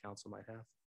questions that the council might have.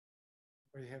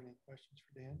 Do you have any questions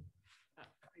for Dan?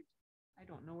 I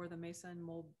don't know where the Mesa and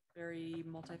Mulberry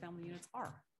multifamily units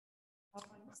are. How do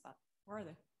I miss that? Where are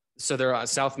they? So they're on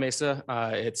South Mesa.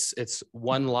 It's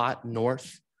 1 lot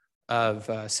north of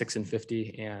 6 and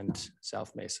 50 and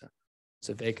South Mesa.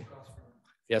 So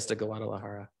Fiesta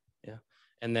Guadalajara. Yeah.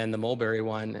 And then the Mulberry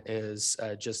one is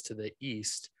just to the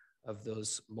east of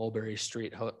those Mulberry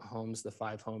Street homes, the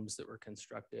 5 homes that were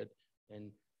constructed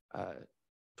in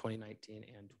 2019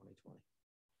 and 2020.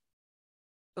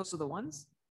 Those are the ones?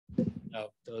 No,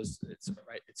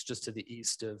 it's just to the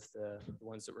east of the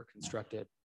ones that were constructed.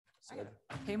 So,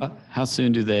 how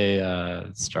soon do they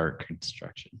start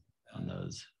construction on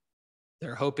those?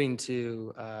 They're hoping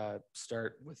to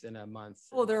start within a month.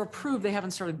 Oh, they're approved. They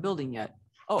haven't started building yet.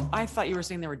 Oh, I thought you were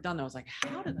saying they were done. I was like,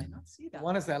 how did I not see that?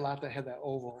 One is that lot that had that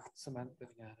oval cement thing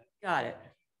on it. Got it.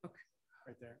 Okay.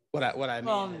 Right there. What I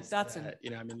mean is that's that, you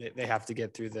know, I mean, they have to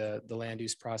get through the land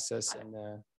use process and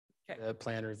the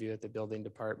plan review at the building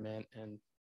department, and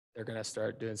they're going to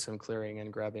start doing some clearing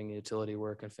and grabbing utility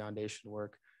work and foundation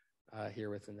work here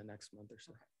within the next month or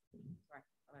so. Sorry.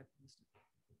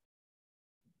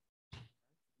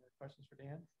 Questions for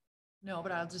Dan? No,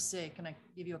 but I'll just say, can I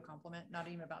give you a compliment? Not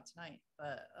even about tonight,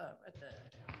 but at the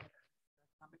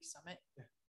Economic Summit,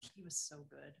 he was so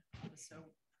good. I was so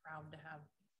proud to have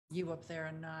you up there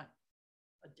and not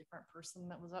a different person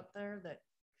that was up there that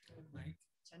could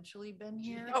potentially been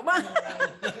here. Oh,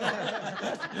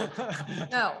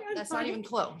 no, that's not even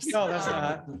close. No, that's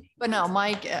not. But no,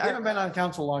 Mike. We haven't been on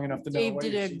council long enough to know. Dave what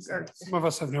did some of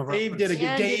us have no. Dave did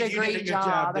a great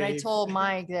job, and I Dave. told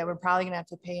Mike that we're probably gonna have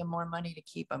to pay him more money to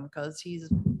keep him because he's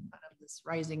kind of this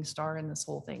rising star in this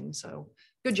whole thing. So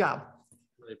good job.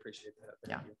 Really appreciate that.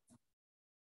 Yeah. You.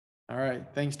 All right.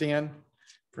 Thanks, Dan.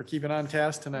 for keeping on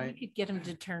task tonight. You could get them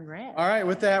to turn red. All right,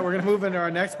 with that, we're going to move into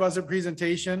our next budget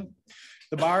presentation.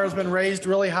 The bar has been raised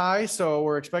really high, so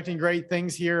we're expecting great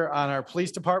things here on our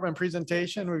police department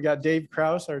presentation. We've got Dave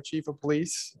Kraus, our chief of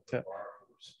police.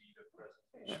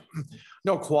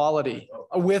 No, quality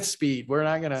with speed. We're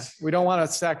not going to, we don't want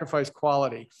to sacrifice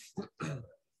quality.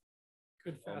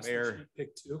 Good Mayor.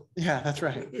 Pick two. Yeah, that's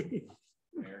right.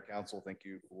 Mayor, Council, thank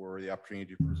you for the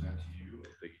opportunity to present to you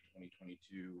the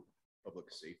 2022 public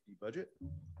safety budget. To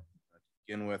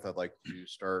begin with, I'd like to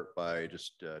start by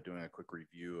just doing a quick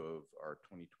review of our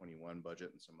 2021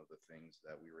 budget and some of the things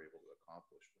that we were able to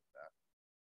accomplish with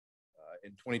that.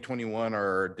 In 2021,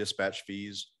 our dispatch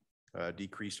fees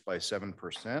decreased by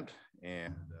 7%.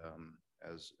 And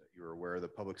as you're aware, the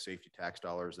public safety tax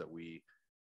dollars that we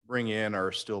bring in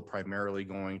are still primarily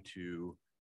going to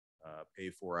pay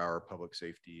for our public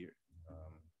safety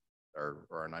or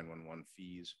our 911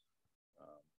 fees,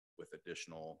 with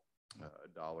additional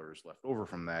dollars left over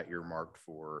from that earmarked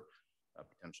for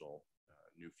potential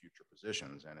new future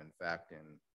positions. And in fact,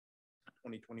 in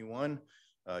 2021,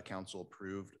 council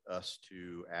approved us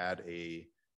to add a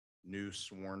new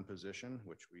sworn position,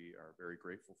 which we are very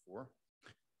grateful for.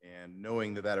 And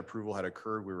knowing that that approval had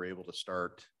occurred, we were able to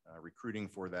start recruiting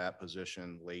for that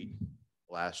position late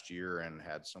last year and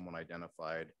had someone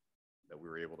identified that we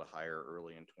were able to hire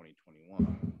early in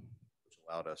 2021, which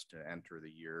allowed us to enter the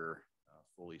year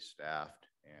fully staffed,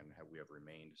 and we have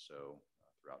remained so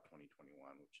throughout 2021,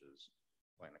 which is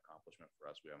quite an accomplishment for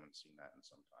us. We haven't seen that in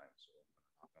some time. So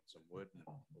knock on some wood and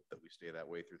hope that we stay that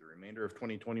way through the remainder of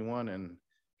 2021 and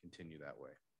continue that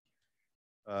way.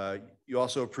 You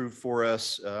also approved for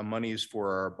us monies for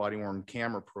our body-worn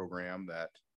camera program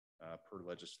that per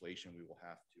legislation we will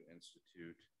have to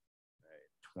institute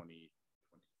 2023.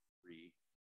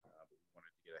 But we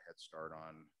wanted to get a head start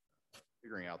on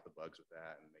figuring out the bugs with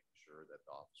that and making sure that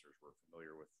the officers were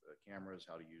familiar with the cameras,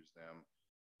 how to use them,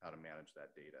 how to manage that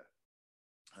data.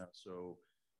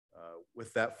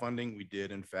 With that funding, we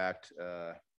did in fact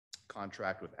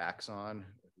contract with Axon,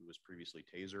 who was previously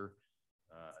Taser,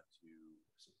 to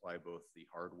supply both the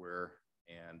hardware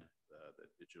and the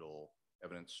digital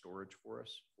evidence storage for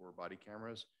us for body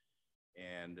cameras.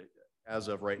 And as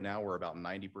of right now, we're about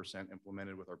 90%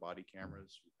 implemented with our body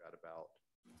cameras. We've got about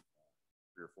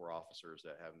 3 or 4 officers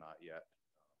that have not yet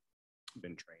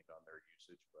been trained on their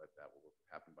usage, but that will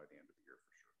happen by the end of the year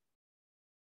for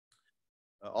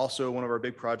sure. Also, one of our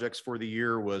big projects for the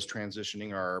year was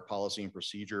transitioning our policy and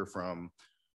procedure from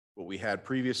what we had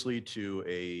previously to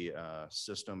a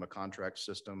system, a contract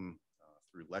system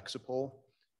through Lexipol.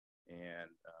 And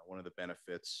one of the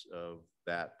benefits of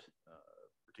that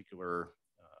particular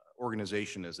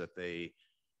organization is that they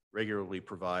regularly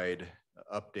provide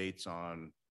updates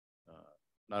on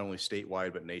not only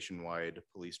statewide but nationwide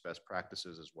police best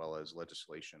practices, as well as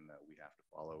legislation that we have to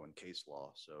follow in case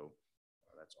law. So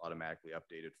that's automatically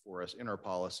updated for us in our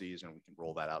policies, and we can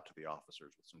roll that out to the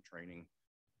officers with some training.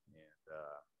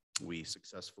 And we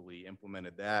successfully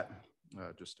implemented that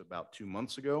just about 2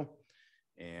 months ago.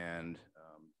 And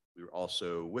we were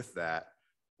also, with that,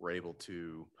 we're able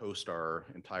to post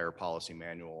our entire policy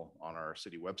manual on our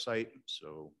city website.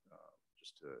 So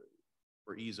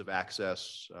for ease of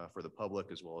access for the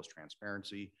public as well as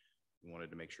transparency, we wanted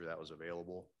to make sure that was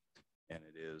available. And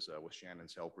it is, with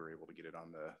Shannon's help, we were able to get it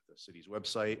on the city's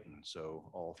website. And so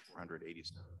all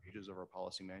 487 pages of our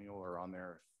policy manual are on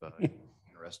there if you're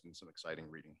interested in some exciting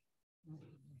reading.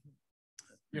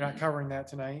 You're not covering that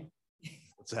tonight?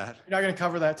 What's that? You're not going to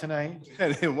cover that tonight?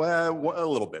 Well, a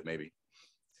little bit, maybe.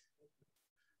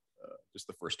 Just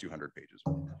the first 200 pages.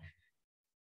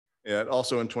 And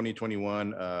also in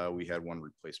 2021, we had 1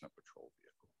 replacement patrol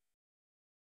vehicle.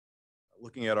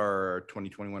 Looking at our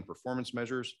 2021 performance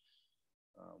measures,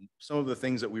 some of the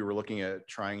things that we were looking at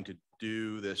trying to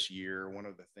do this year, one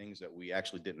of the things that we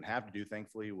actually didn't have to do,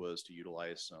 thankfully, was to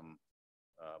utilize some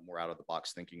more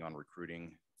out-of-the-box thinking on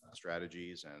recruiting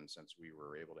strategies. And since we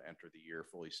were able to enter the year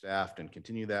fully staffed and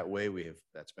continue that way,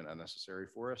 that's been unnecessary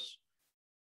for us.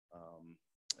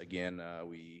 Again,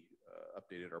 we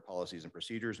updated our policies and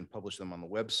procedures and published them on the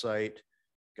website,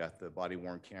 got the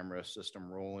body-worn camera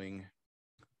system rolling,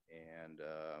 and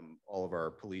all of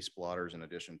our police blotters, in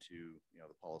addition to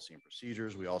the policy and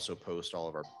procedures, we also post all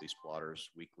of our police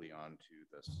blotters weekly onto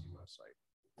the city website.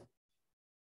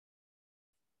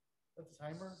 The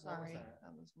timer? Sorry,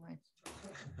 that was my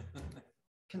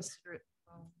considerate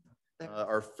phone.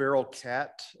 Our feral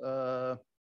cat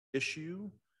issue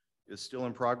is still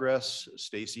in progress.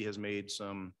 Stacy has made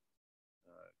some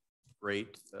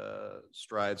great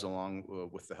strides along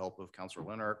with the help of Councilor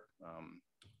Leonard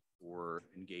for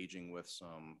engaging with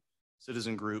some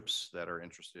citizen groups that are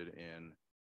interested in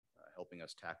helping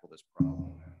us tackle this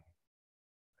problem. And I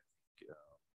think,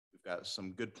 we've got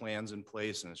some good plans in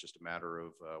place, and it's just a matter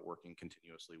of working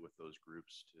continuously with those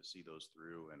groups to see those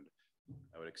through. And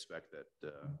I would expect that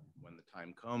when the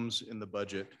time comes in the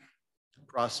budget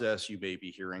process, you may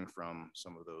be hearing from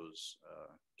some of those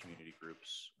community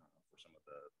groups for some of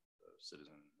the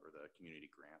citizen or the community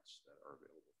grants that are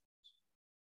available.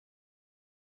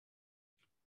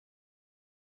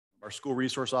 Our school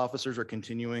resource officers are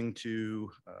continuing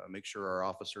to make sure our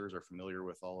officers are familiar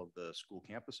with all of the school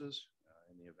campuses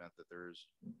in the event that there's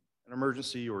an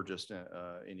emergency or just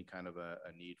any kind of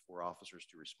a need for officers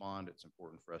to respond. It's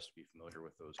important for us to be familiar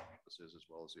with those campuses as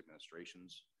well as the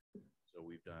administrations. So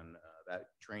we've done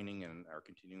that training and are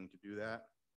continuing to do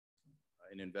that.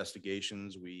 In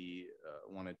investigations, we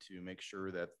wanted to make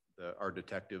sure that our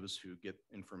detectives who get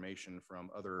information from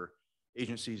other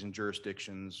agencies and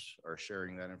jurisdictions are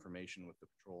sharing that information with the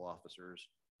patrol officers.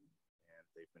 And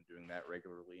they've been doing that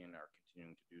regularly and are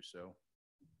continuing to do so.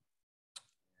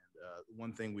 And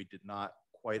one thing we did not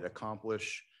quite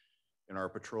accomplish in our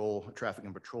traffic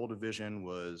and patrol division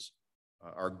was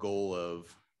our goal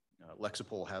of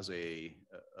Lexipol has a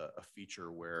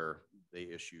feature where they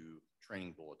issue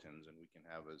training bulletins, and we can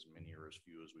have as many or as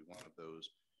few as we want of those.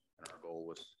 And our goal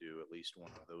was to do at least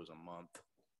one of those a month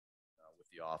with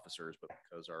the officers, but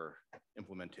because our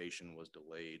implementation was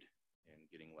delayed in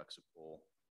getting Lexipol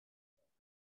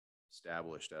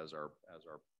established as our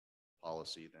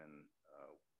policy, then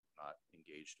not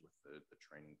engaged with the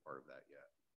training part of that yet.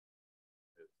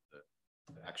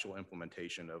 The actual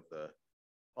implementation of the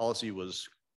policy was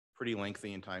pretty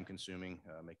lengthy and time consuming,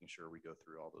 making sure we go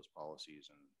through all those policies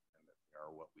and that they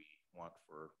are what we want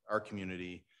for our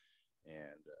community,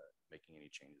 and making any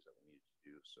changes that we needed to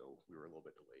do. So we were a little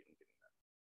bit delayed in getting that.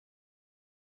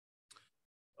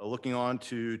 Looking on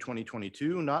to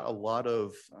 2022, not a lot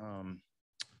of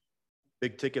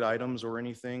big ticket items or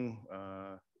anything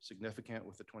significant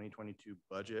with the 2022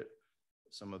 budget.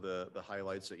 Some of the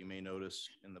highlights that you may notice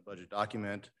in the budget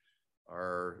document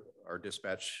are our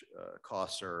dispatch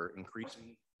costs are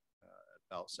increasing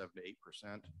about 7 to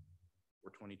 8%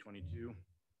 for 2022.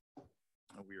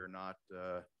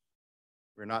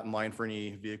 We're not in line for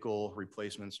any vehicle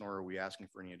replacements, nor are we asking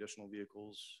for any additional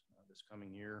vehicles this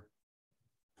coming year.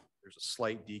 There's a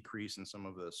slight decrease in some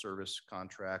of the service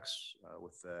contracts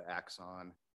with the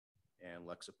Axon and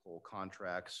Lexipol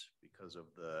contracts because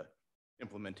of the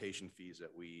implementation fees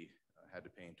that we had to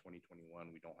pay in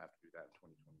 2021. We don't have to do that in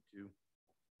 2022.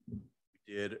 We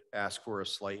did ask for a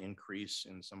slight increase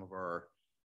in some of our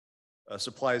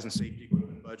supplies and safety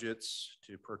equipment budgets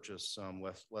to purchase some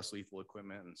less lethal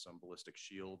equipment and some ballistic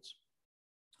shields.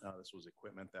 This was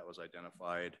equipment that was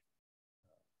identified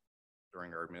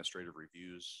during our administrative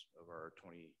reviews of our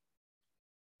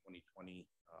 2020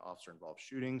 officer-involved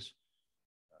shootings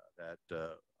that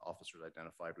officers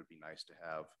identified would be nice to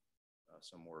have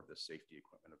some more of this safety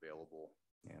equipment available.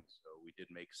 And so we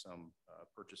did make some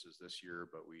purchases this year,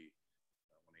 but we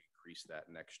want to increase that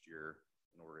next year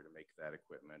in order to make that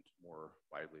equipment more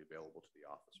widely available to the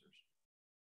officers.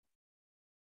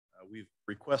 We've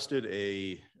requested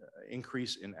a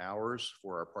increase in hours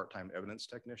for our part-time evidence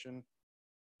technician.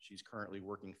 She's currently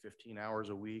working 15 hours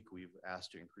a week. We've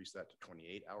asked to increase that to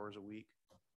 28 hours a week.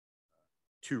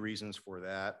 Two reasons for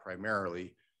that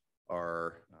primarily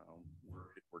are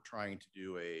we're trying to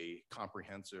do a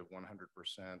comprehensive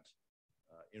 100%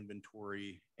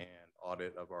 inventory and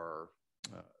audit of our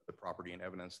the property and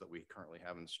evidence that we currently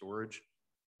have in storage.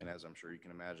 And as I'm sure you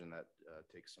can imagine, that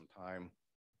takes some time.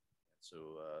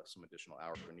 So some additional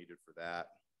hours are needed for that.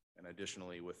 And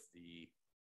additionally, with the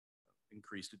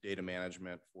increased data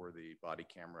management for the body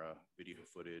camera video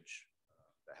footage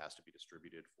that has to be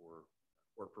distributed for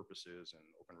court purposes and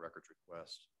open records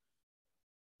requests,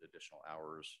 the additional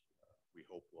hours we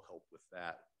hope will help with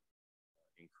that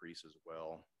increase as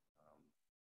well,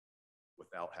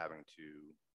 without having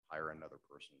to hire another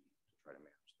person to try to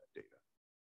manage that data.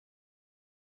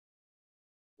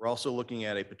 We're also looking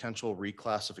at a potential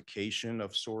reclassification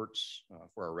of sorts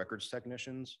for our records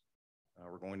technicians.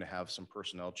 We're going to have some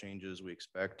personnel changes we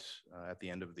expect at the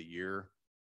end of the year.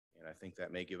 And I think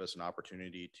that may give us an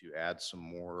opportunity to add some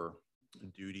more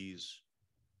duties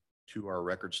to our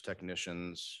records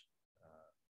technicians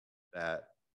that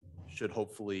should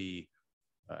hopefully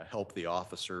help the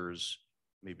officers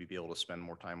maybe be able to spend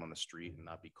more time on the street and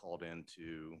not be called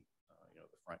into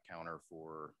the front counter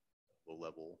for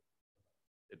low-level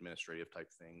administrative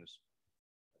type things.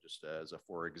 Just as a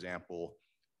for example,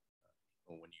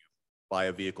 when you buy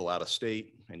a vehicle out of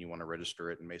state and you want to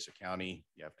register it in Mesa County,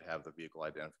 you have to have the vehicle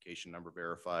identification number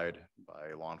verified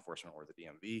by law enforcement or the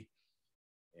DMV.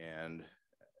 And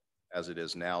as it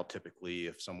is now, typically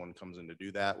if someone comes in to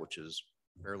do that, which is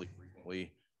fairly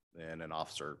frequently, then an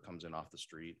officer comes in off the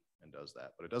street and does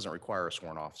that. But it doesn't require a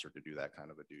sworn officer to do that kind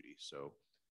of a duty. So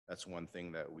that's one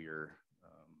thing that we are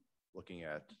looking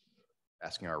at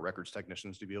asking our records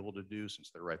technicians to be able to do, since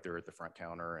they're right there at the front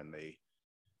counter and they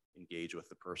engage with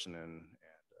the person and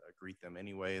greet them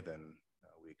anyway. Then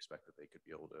we expect that they could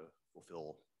be able to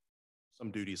fulfill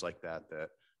some duties like that that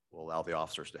will allow the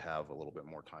officers to have a little bit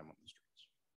more time on the streets.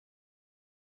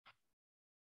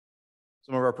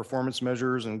 Some of our performance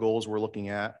measures and goals we're looking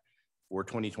at for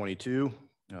 2022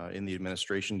 in the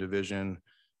administration division,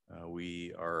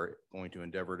 we are going to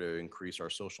endeavor to increase our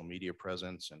social media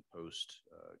presence and post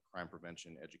crime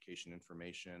prevention education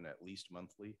information at least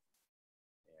monthly.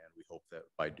 And we hope that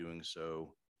by doing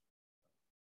so,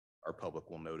 our public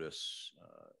will notice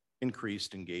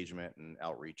increased engagement and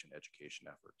outreach and education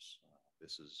efforts.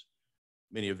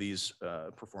 Many of these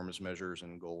performance measures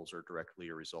and goals are directly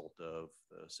a result of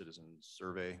the citizens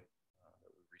survey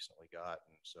that we recently got.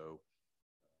 And so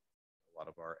a lot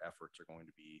of our efforts are going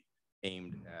to be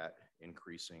aimed at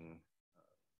increasing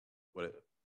what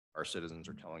our citizens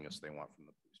are telling us they want from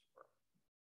the police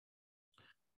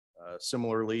department.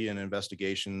 Similarly, in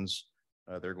investigations,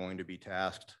 they're going to be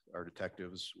tasked, our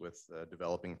detectives, with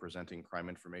developing and presenting crime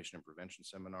information and prevention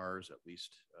seminars at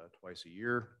least twice a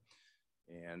year.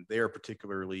 And they are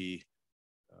particularly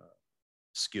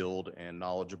skilled and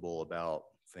knowledgeable about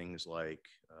things like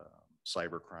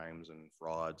cyber crimes and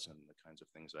frauds and the kinds of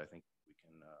things that I think we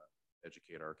can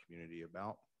educate our community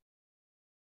about.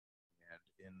 And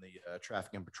in the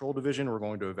Traffic and Patrol Division, we're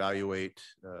going to evaluate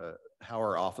how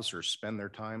our officers spend their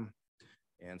time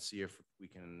and see if we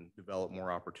can develop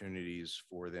more opportunities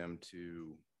for them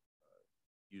to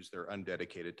use their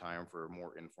undedicated time for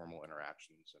more informal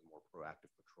interactions and more proactive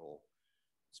patrol,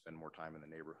 spend more time in the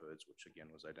neighborhoods, which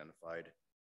again was identified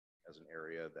as an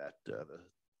area that the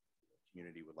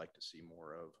community would like to see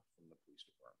more of from the police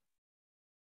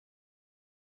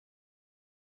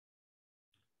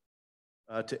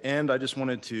department. To end, I just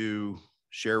wanted to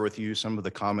share with you some of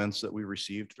the comments that we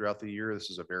received throughout the year.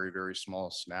 This is a very, very small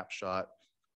snapshot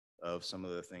of some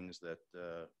of the things that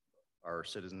our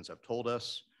citizens have told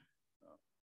us.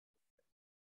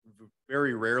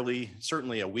 Very rarely,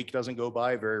 certainly a week doesn't go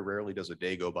by, very rarely does a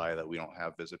day go by that we don't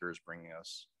have visitors bringing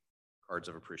us cards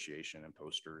of appreciation and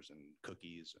posters and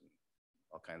cookies and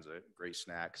all kinds of great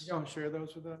snacks. You don't share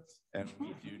those with us? And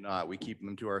we do not, we keep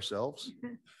them to ourselves.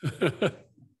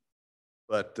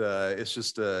 But it's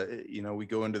just, you know, we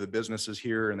go into the businesses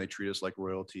here and they treat us like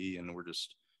royalty, and we're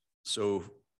just so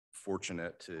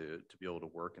fortunate to be able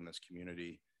to work in this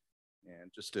community.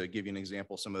 And just to give you an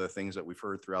example, some of the things that we've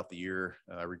heard throughout the year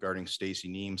regarding Stacy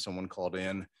Neem, someone called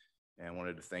in and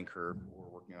wanted to thank her for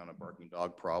working on a barking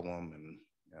dog problem and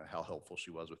how helpful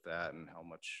she was with that and how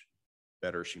much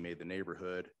better she made the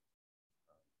neighborhood.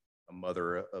 A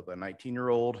mother of a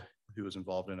 19-year-old who was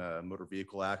involved in a motor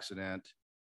vehicle accident.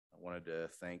 I wanted to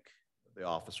thank the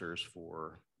officers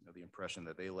for the impression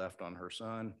that they left on her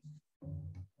son.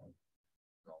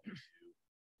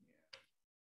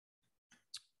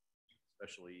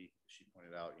 Especially, she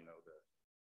pointed out, you know,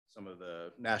 some of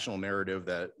the national narrative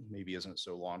that maybe isn't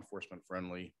so law enforcement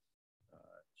friendly.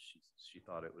 She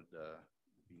thought it would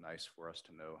be nice for us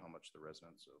to know how much the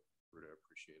residents of Fruita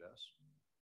appreciate us.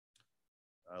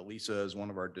 Lisa is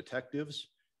one of our detectives,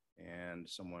 and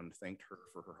someone thanked her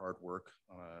for her hard work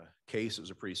on a case. It was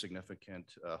a pretty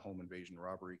significant home invasion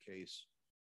robbery case,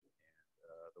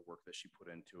 and the work that she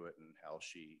put into it and how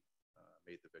she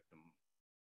made the victim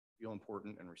feel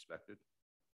important and respected.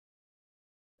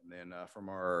 And then from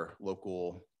our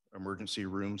local emergency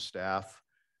room staff,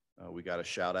 we got a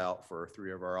shout out for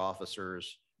 3 of our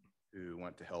officers who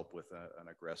went to help with an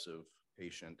aggressive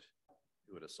patient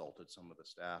who had assaulted some of the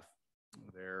staff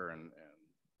there, and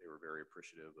they were very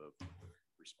appreciative of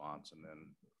response and then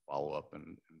follow up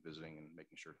and visiting and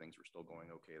making sure things were still going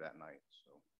okay that night.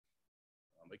 So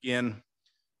again,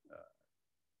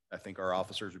 I think our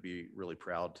officers would be really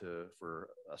proud for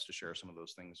us to share some of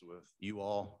those things with you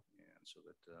all, and so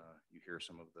that you hear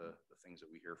some of the things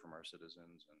that we hear from our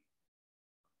citizens, and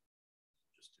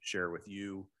just to share with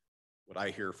you what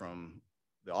I hear from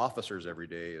the officers every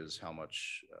day is how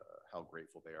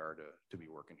grateful they are to be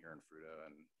working here in Fruita,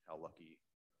 and how lucky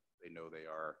they know they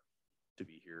are to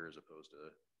be here as opposed to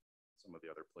some of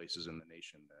the other places in the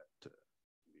nation that can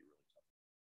be really tough.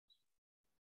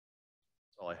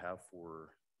 That's all I have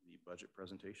for the budget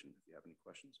presentation. If you have any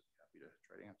questions, I'd be happy to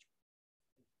try to answer.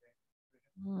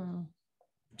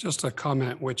 Just a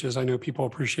comment, which is I know people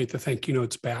appreciate the thank you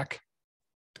notes back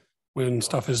when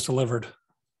stuff is delivered.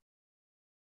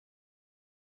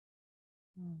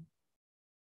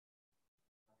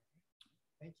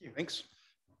 Thank you. Thanks.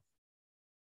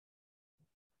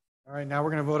 All right, now we're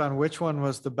going to vote on which one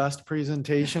was the best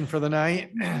presentation for the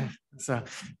night. So,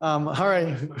 all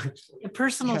right. The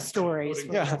personal stories.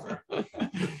 Yeah. All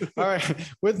right.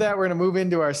 With that, we're going to move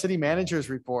into our city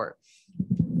manager's report.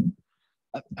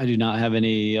 I do not have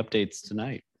any updates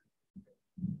tonight.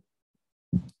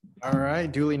 All right,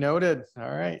 duly noted.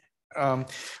 All right.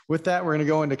 With that, we're going to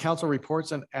go into council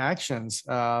reports and actions.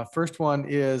 First one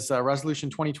is Resolution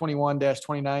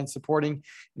 2021-29, supporting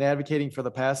and advocating for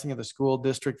the passing of the school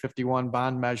District 51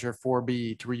 bond measure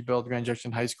 4B to rebuild Grand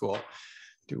Junction High School.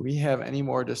 Do we have any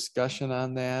more discussion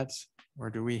on that, or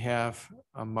do we have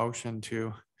a motion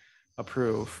to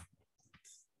approve?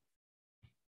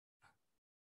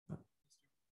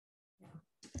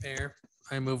 Mayor,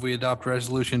 I move we adopt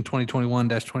resolution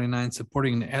 2021-29,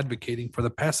 supporting and advocating for the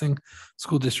passing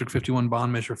school district 51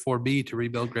 bond measure 4B to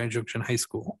rebuild Grand Junction High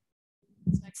School.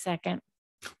 Second.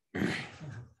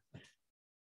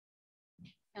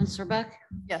 Counselor Buck,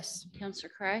 Yes.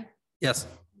 Counselor Cry, Yes.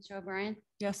 Counselor O'Brien,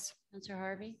 Yes. Counselor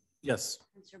Harvey, Yes.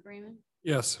 Counselor Bremen,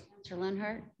 Yes. Counselor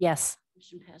Lenhart, Yes.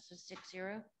 motion passes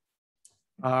 6-0.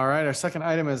 All right, our second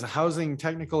item is a Housing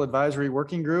Technical Advisory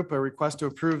Working Group, a request to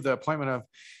approve the appointment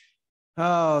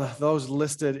of those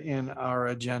listed in our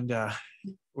agenda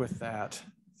with that.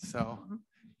 So,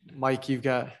 Mike, you've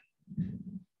got.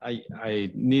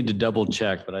 I need to double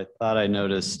check, but I thought I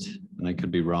noticed, and I could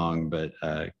be wrong, but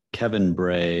Kevin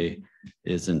Bray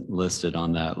isn't listed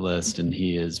on that list, and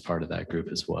he is part of that group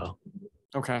as well.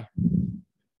 Okay.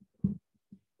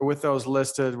 With those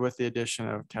listed with the addition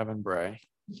of Kevin Bray.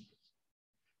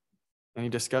 Any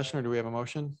discussion, or do we have a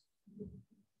motion?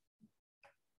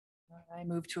 I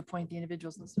move to appoint the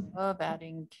individuals listed above,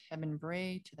 adding Kevin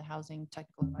Bray to the Housing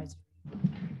Technical Advisory.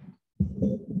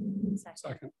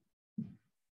 Second.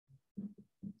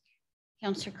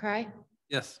 Counselor Cry,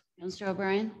 Yes. Counselor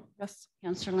O'Brien, Yes.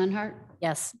 Counselor Lenhart,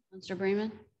 Yes. Counselor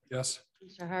Bremen, Yes.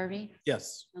 Counselor Harvey,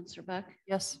 Yes. Counselor Buck,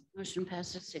 Yes. motion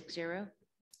passes 6-0.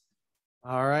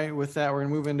 All right, with that, we're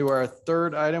gonna move into our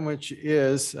third item, which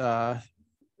is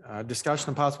discussion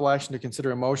and possible action to consider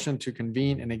a motion to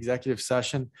convene an executive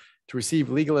session to receive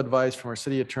legal advice from our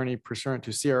city attorney pursuant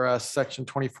to CRS section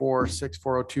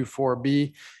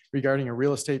 24-64024B regarding a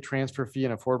real estate transfer fee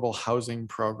and affordable housing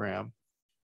program.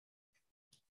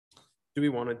 Do we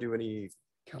want to do any?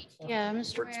 Yeah,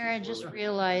 Mr. Mayor, I just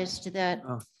realized that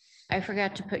Oh. I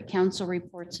forgot to put council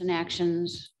reports and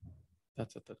actions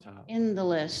That's at the top. in the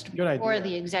list Good for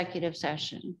idea. the executive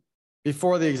session.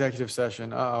 Before the executive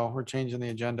session. Uh-oh, we're changing the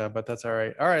agenda, but that's all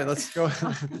right. All right, let's go.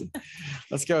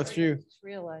 Let's go through. Just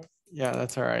realized. Yeah,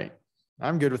 that's all right.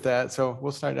 I'm good with that. So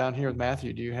we'll start down here with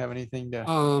Matthew. Do you have anything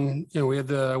to? We had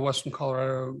the Western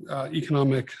Colorado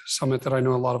Economic Summit that I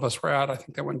know a lot of us were at. I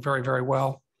think that went very, very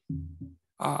well.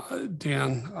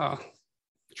 Dan,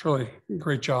 truly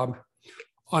great job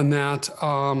on that.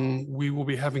 We will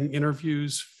be having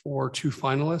interviews for 2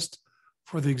 finalists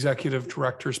for the executive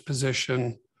director's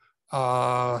position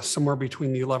somewhere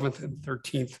between the 11th and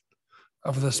 13th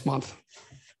of this month.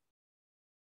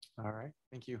 All right,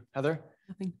 thank you. Heather?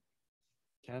 Nothing.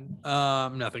 Ken?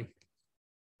 Nothing.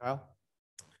 Kyle?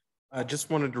 I just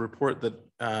wanted to report that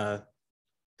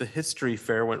the history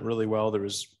fair went really well. There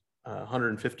was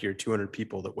 150 or 200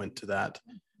 people that went to that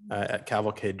at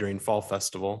Cavalcade during Fall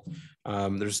Festival.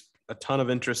 There's a ton of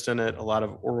interest in it. A lot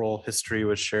of oral history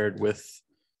was shared with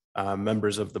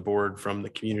members of the board from the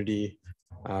community.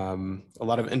 A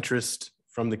lot of interest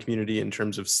from the community in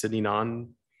terms of sitting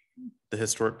on the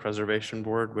Historic Preservation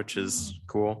Board, which is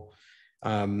cool.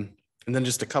 And then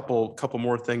just a couple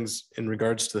more things in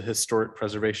regards to the Historic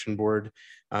Preservation Board.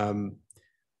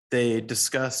 They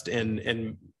discussed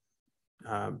and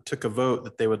took a vote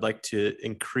that they would like to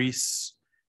increase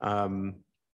the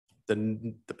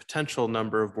potential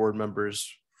number of board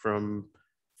members from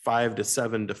 5 to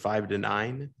 7 to 5 to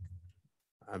 9,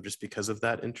 just because of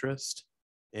that interest.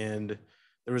 And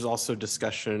there was also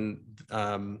discussion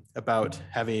about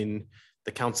having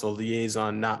the council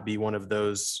liaison not be one of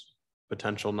those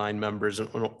potential 9 members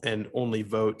and only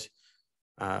vote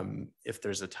if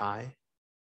there's a tie.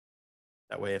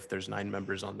 That way, if there's 9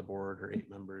 members on the board or 8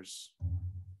 members,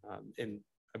 and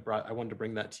I wanted to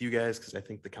bring that to you guys because I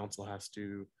think the council has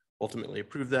to ultimately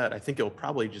approve that. I think it'll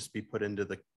probably just be put into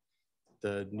the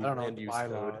new I don't know land what the use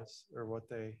code. bylaws or what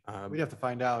they, we'd have to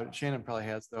find out. Shannon probably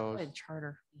has those. Probably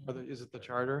charter. Is it the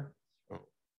charter?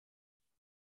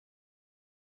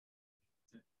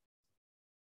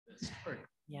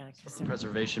 Yeah. 'cause The they're-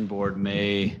 Preservation Board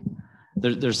may,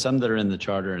 there's some that are in the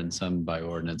charter and some by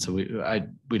ordinance. So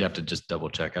we'd have to just double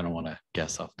check. I don't want to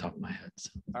guess off the top of my head. So,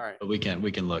 All right. but we can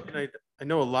look. And I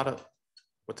know a lot of,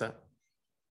 what's that?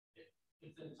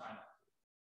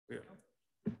 Yeah.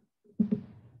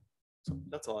 So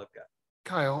that's all I've got.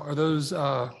 Kyle, are those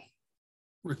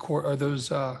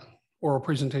oral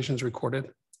presentations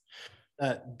recorded?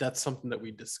 That's something that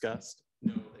we discussed.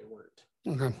 No, they weren't.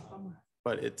 Okay.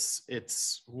 But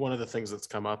it's one of the things that's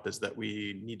come up is that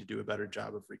we need to do a better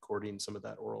job of recording some of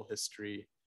that oral history.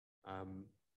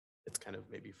 It's kind of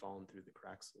maybe fallen through the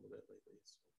cracks a little bit lately.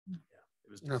 So, yeah,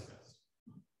 it was discussed.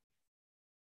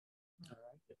 All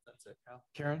right. That's it, Kyle.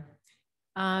 Karen?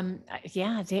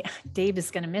 Yeah, Dave is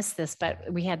going to miss this,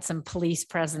 but we had some police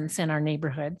presence in our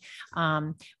neighborhood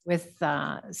with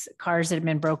cars that have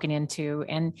been broken into.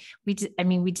 And we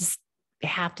just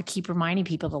have to keep reminding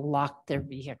people to lock their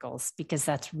vehicles because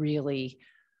that's really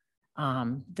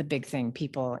the big thing.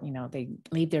 People, they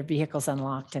leave their vehicles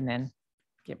unlocked and then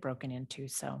get broken into.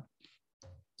 So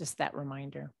just that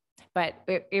reminder. But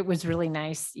it was really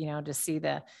nice, to see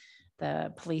the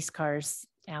police cars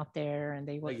out there, and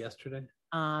they were Like yesterday.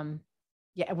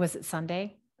 Yeah, was it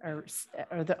Sunday or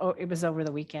it was over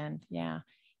the weekend? Yeah.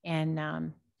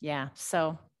 And yeah,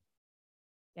 so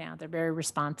yeah, they're very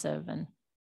responsive and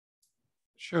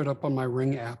Showed up on my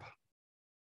Ring app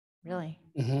really.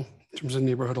 in terms of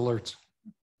neighborhood alerts.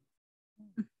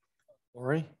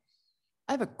 Lori?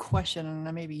 I have a question,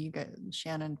 and maybe you guys,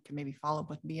 Shannon, can maybe follow up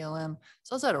with BLM.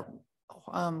 So I was at a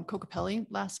Cocopelli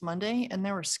last Monday, and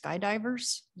there were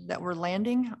skydivers that were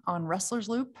landing on Wrestler's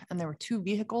Loop, and there were two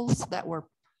vehicles that were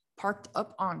parked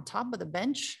up on top of the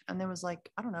bench, and there was like,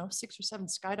 I don't know, 6 or 7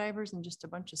 skydivers and just a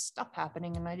bunch of stuff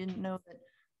happening, and I didn't know that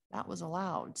that was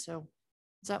allowed. So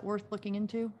is that worth looking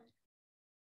into?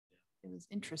 It was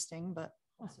interesting, but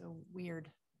also weird.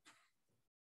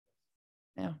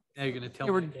 Yeah. Now you're going to tell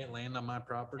You me were- I can't land on my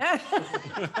property? My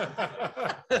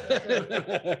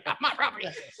property.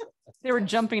 They were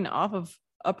jumping off of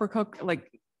Upper Cook,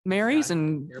 like Mary's,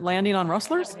 and landing on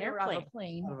Rustlers. They were out of a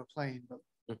plane. Out of a plane, but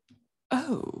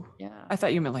Oh, Yeah. I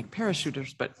thought you meant like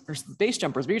parachuters, but there's base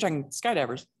jumpers, but you're talking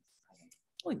skydivers.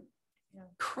 Holy Yeah.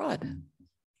 crud.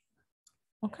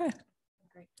 Okay,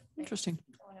 Great. interesting.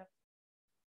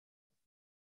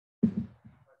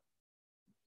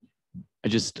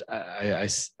 I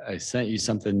sent you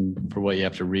something for what you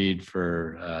have to read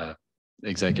for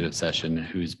executive session,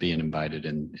 who's being invited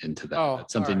into that. Oh,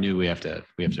 That's something all right. new we have to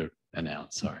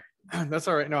announce. Sorry. that's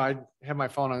all right. No, I have my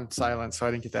phone on silent, so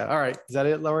I didn't get that. All right. Is that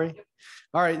it, Lori?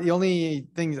 All right. The only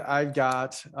things I've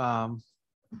got a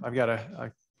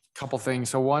couple things.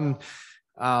 So one,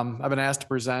 I've been asked to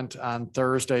present on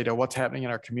Thursday to what's happening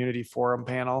in our community forum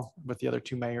panel with the other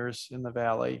 2 mayors in the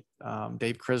valley.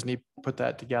 Dave Krisney put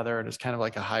that together, and it's kind of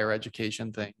like a higher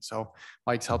education thing. So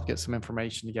Mike's helped get some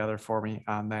information together for me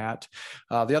on that.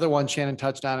 The other one Shannon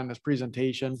touched on in his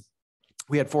presentation,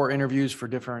 we had 4 interviews for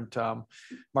different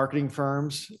marketing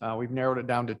firms. We've narrowed it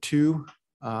down to 2.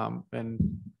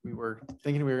 And we were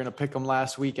thinking we were going to pick them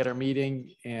last week at our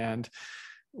meeting, and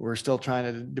we're still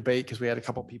trying to debate because we had a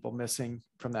couple people missing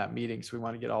from that meeting. So we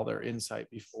want to get all their insight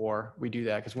before we do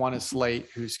that. Because one is Slate,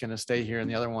 who's going to stay here, and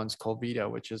the other one's Colvita,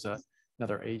 which is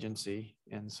another agency.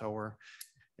 And so we're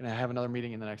going to have another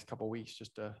meeting in the next couple of weeks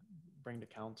just to bring to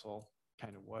council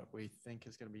kind of what we think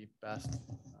is going to be best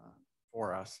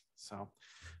for us. So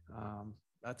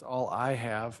that's all I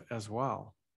have as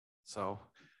well. So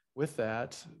with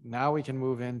that, now we can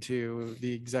move into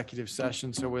the executive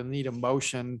session. So we'll need a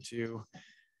motion to.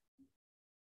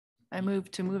 I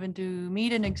move to move into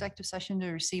meet an executive session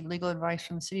to receive legal advice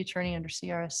from the city attorney under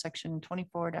CRS section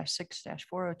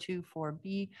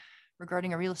 24-6-4024B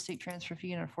regarding a real estate transfer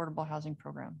fee and affordable housing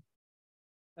program.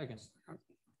 Second.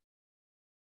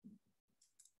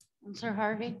 Counselor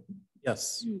Harvey,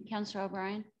 Yes. Counselor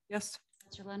O'Brien, Yes.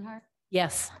 Counselor Lenhart,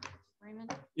 Yes. Freeman,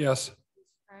 Yes.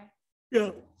 Fry,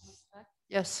 Yeah. Buck,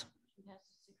 Yes. passes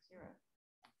 6-0.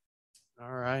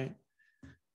 All right.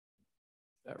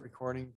 That recording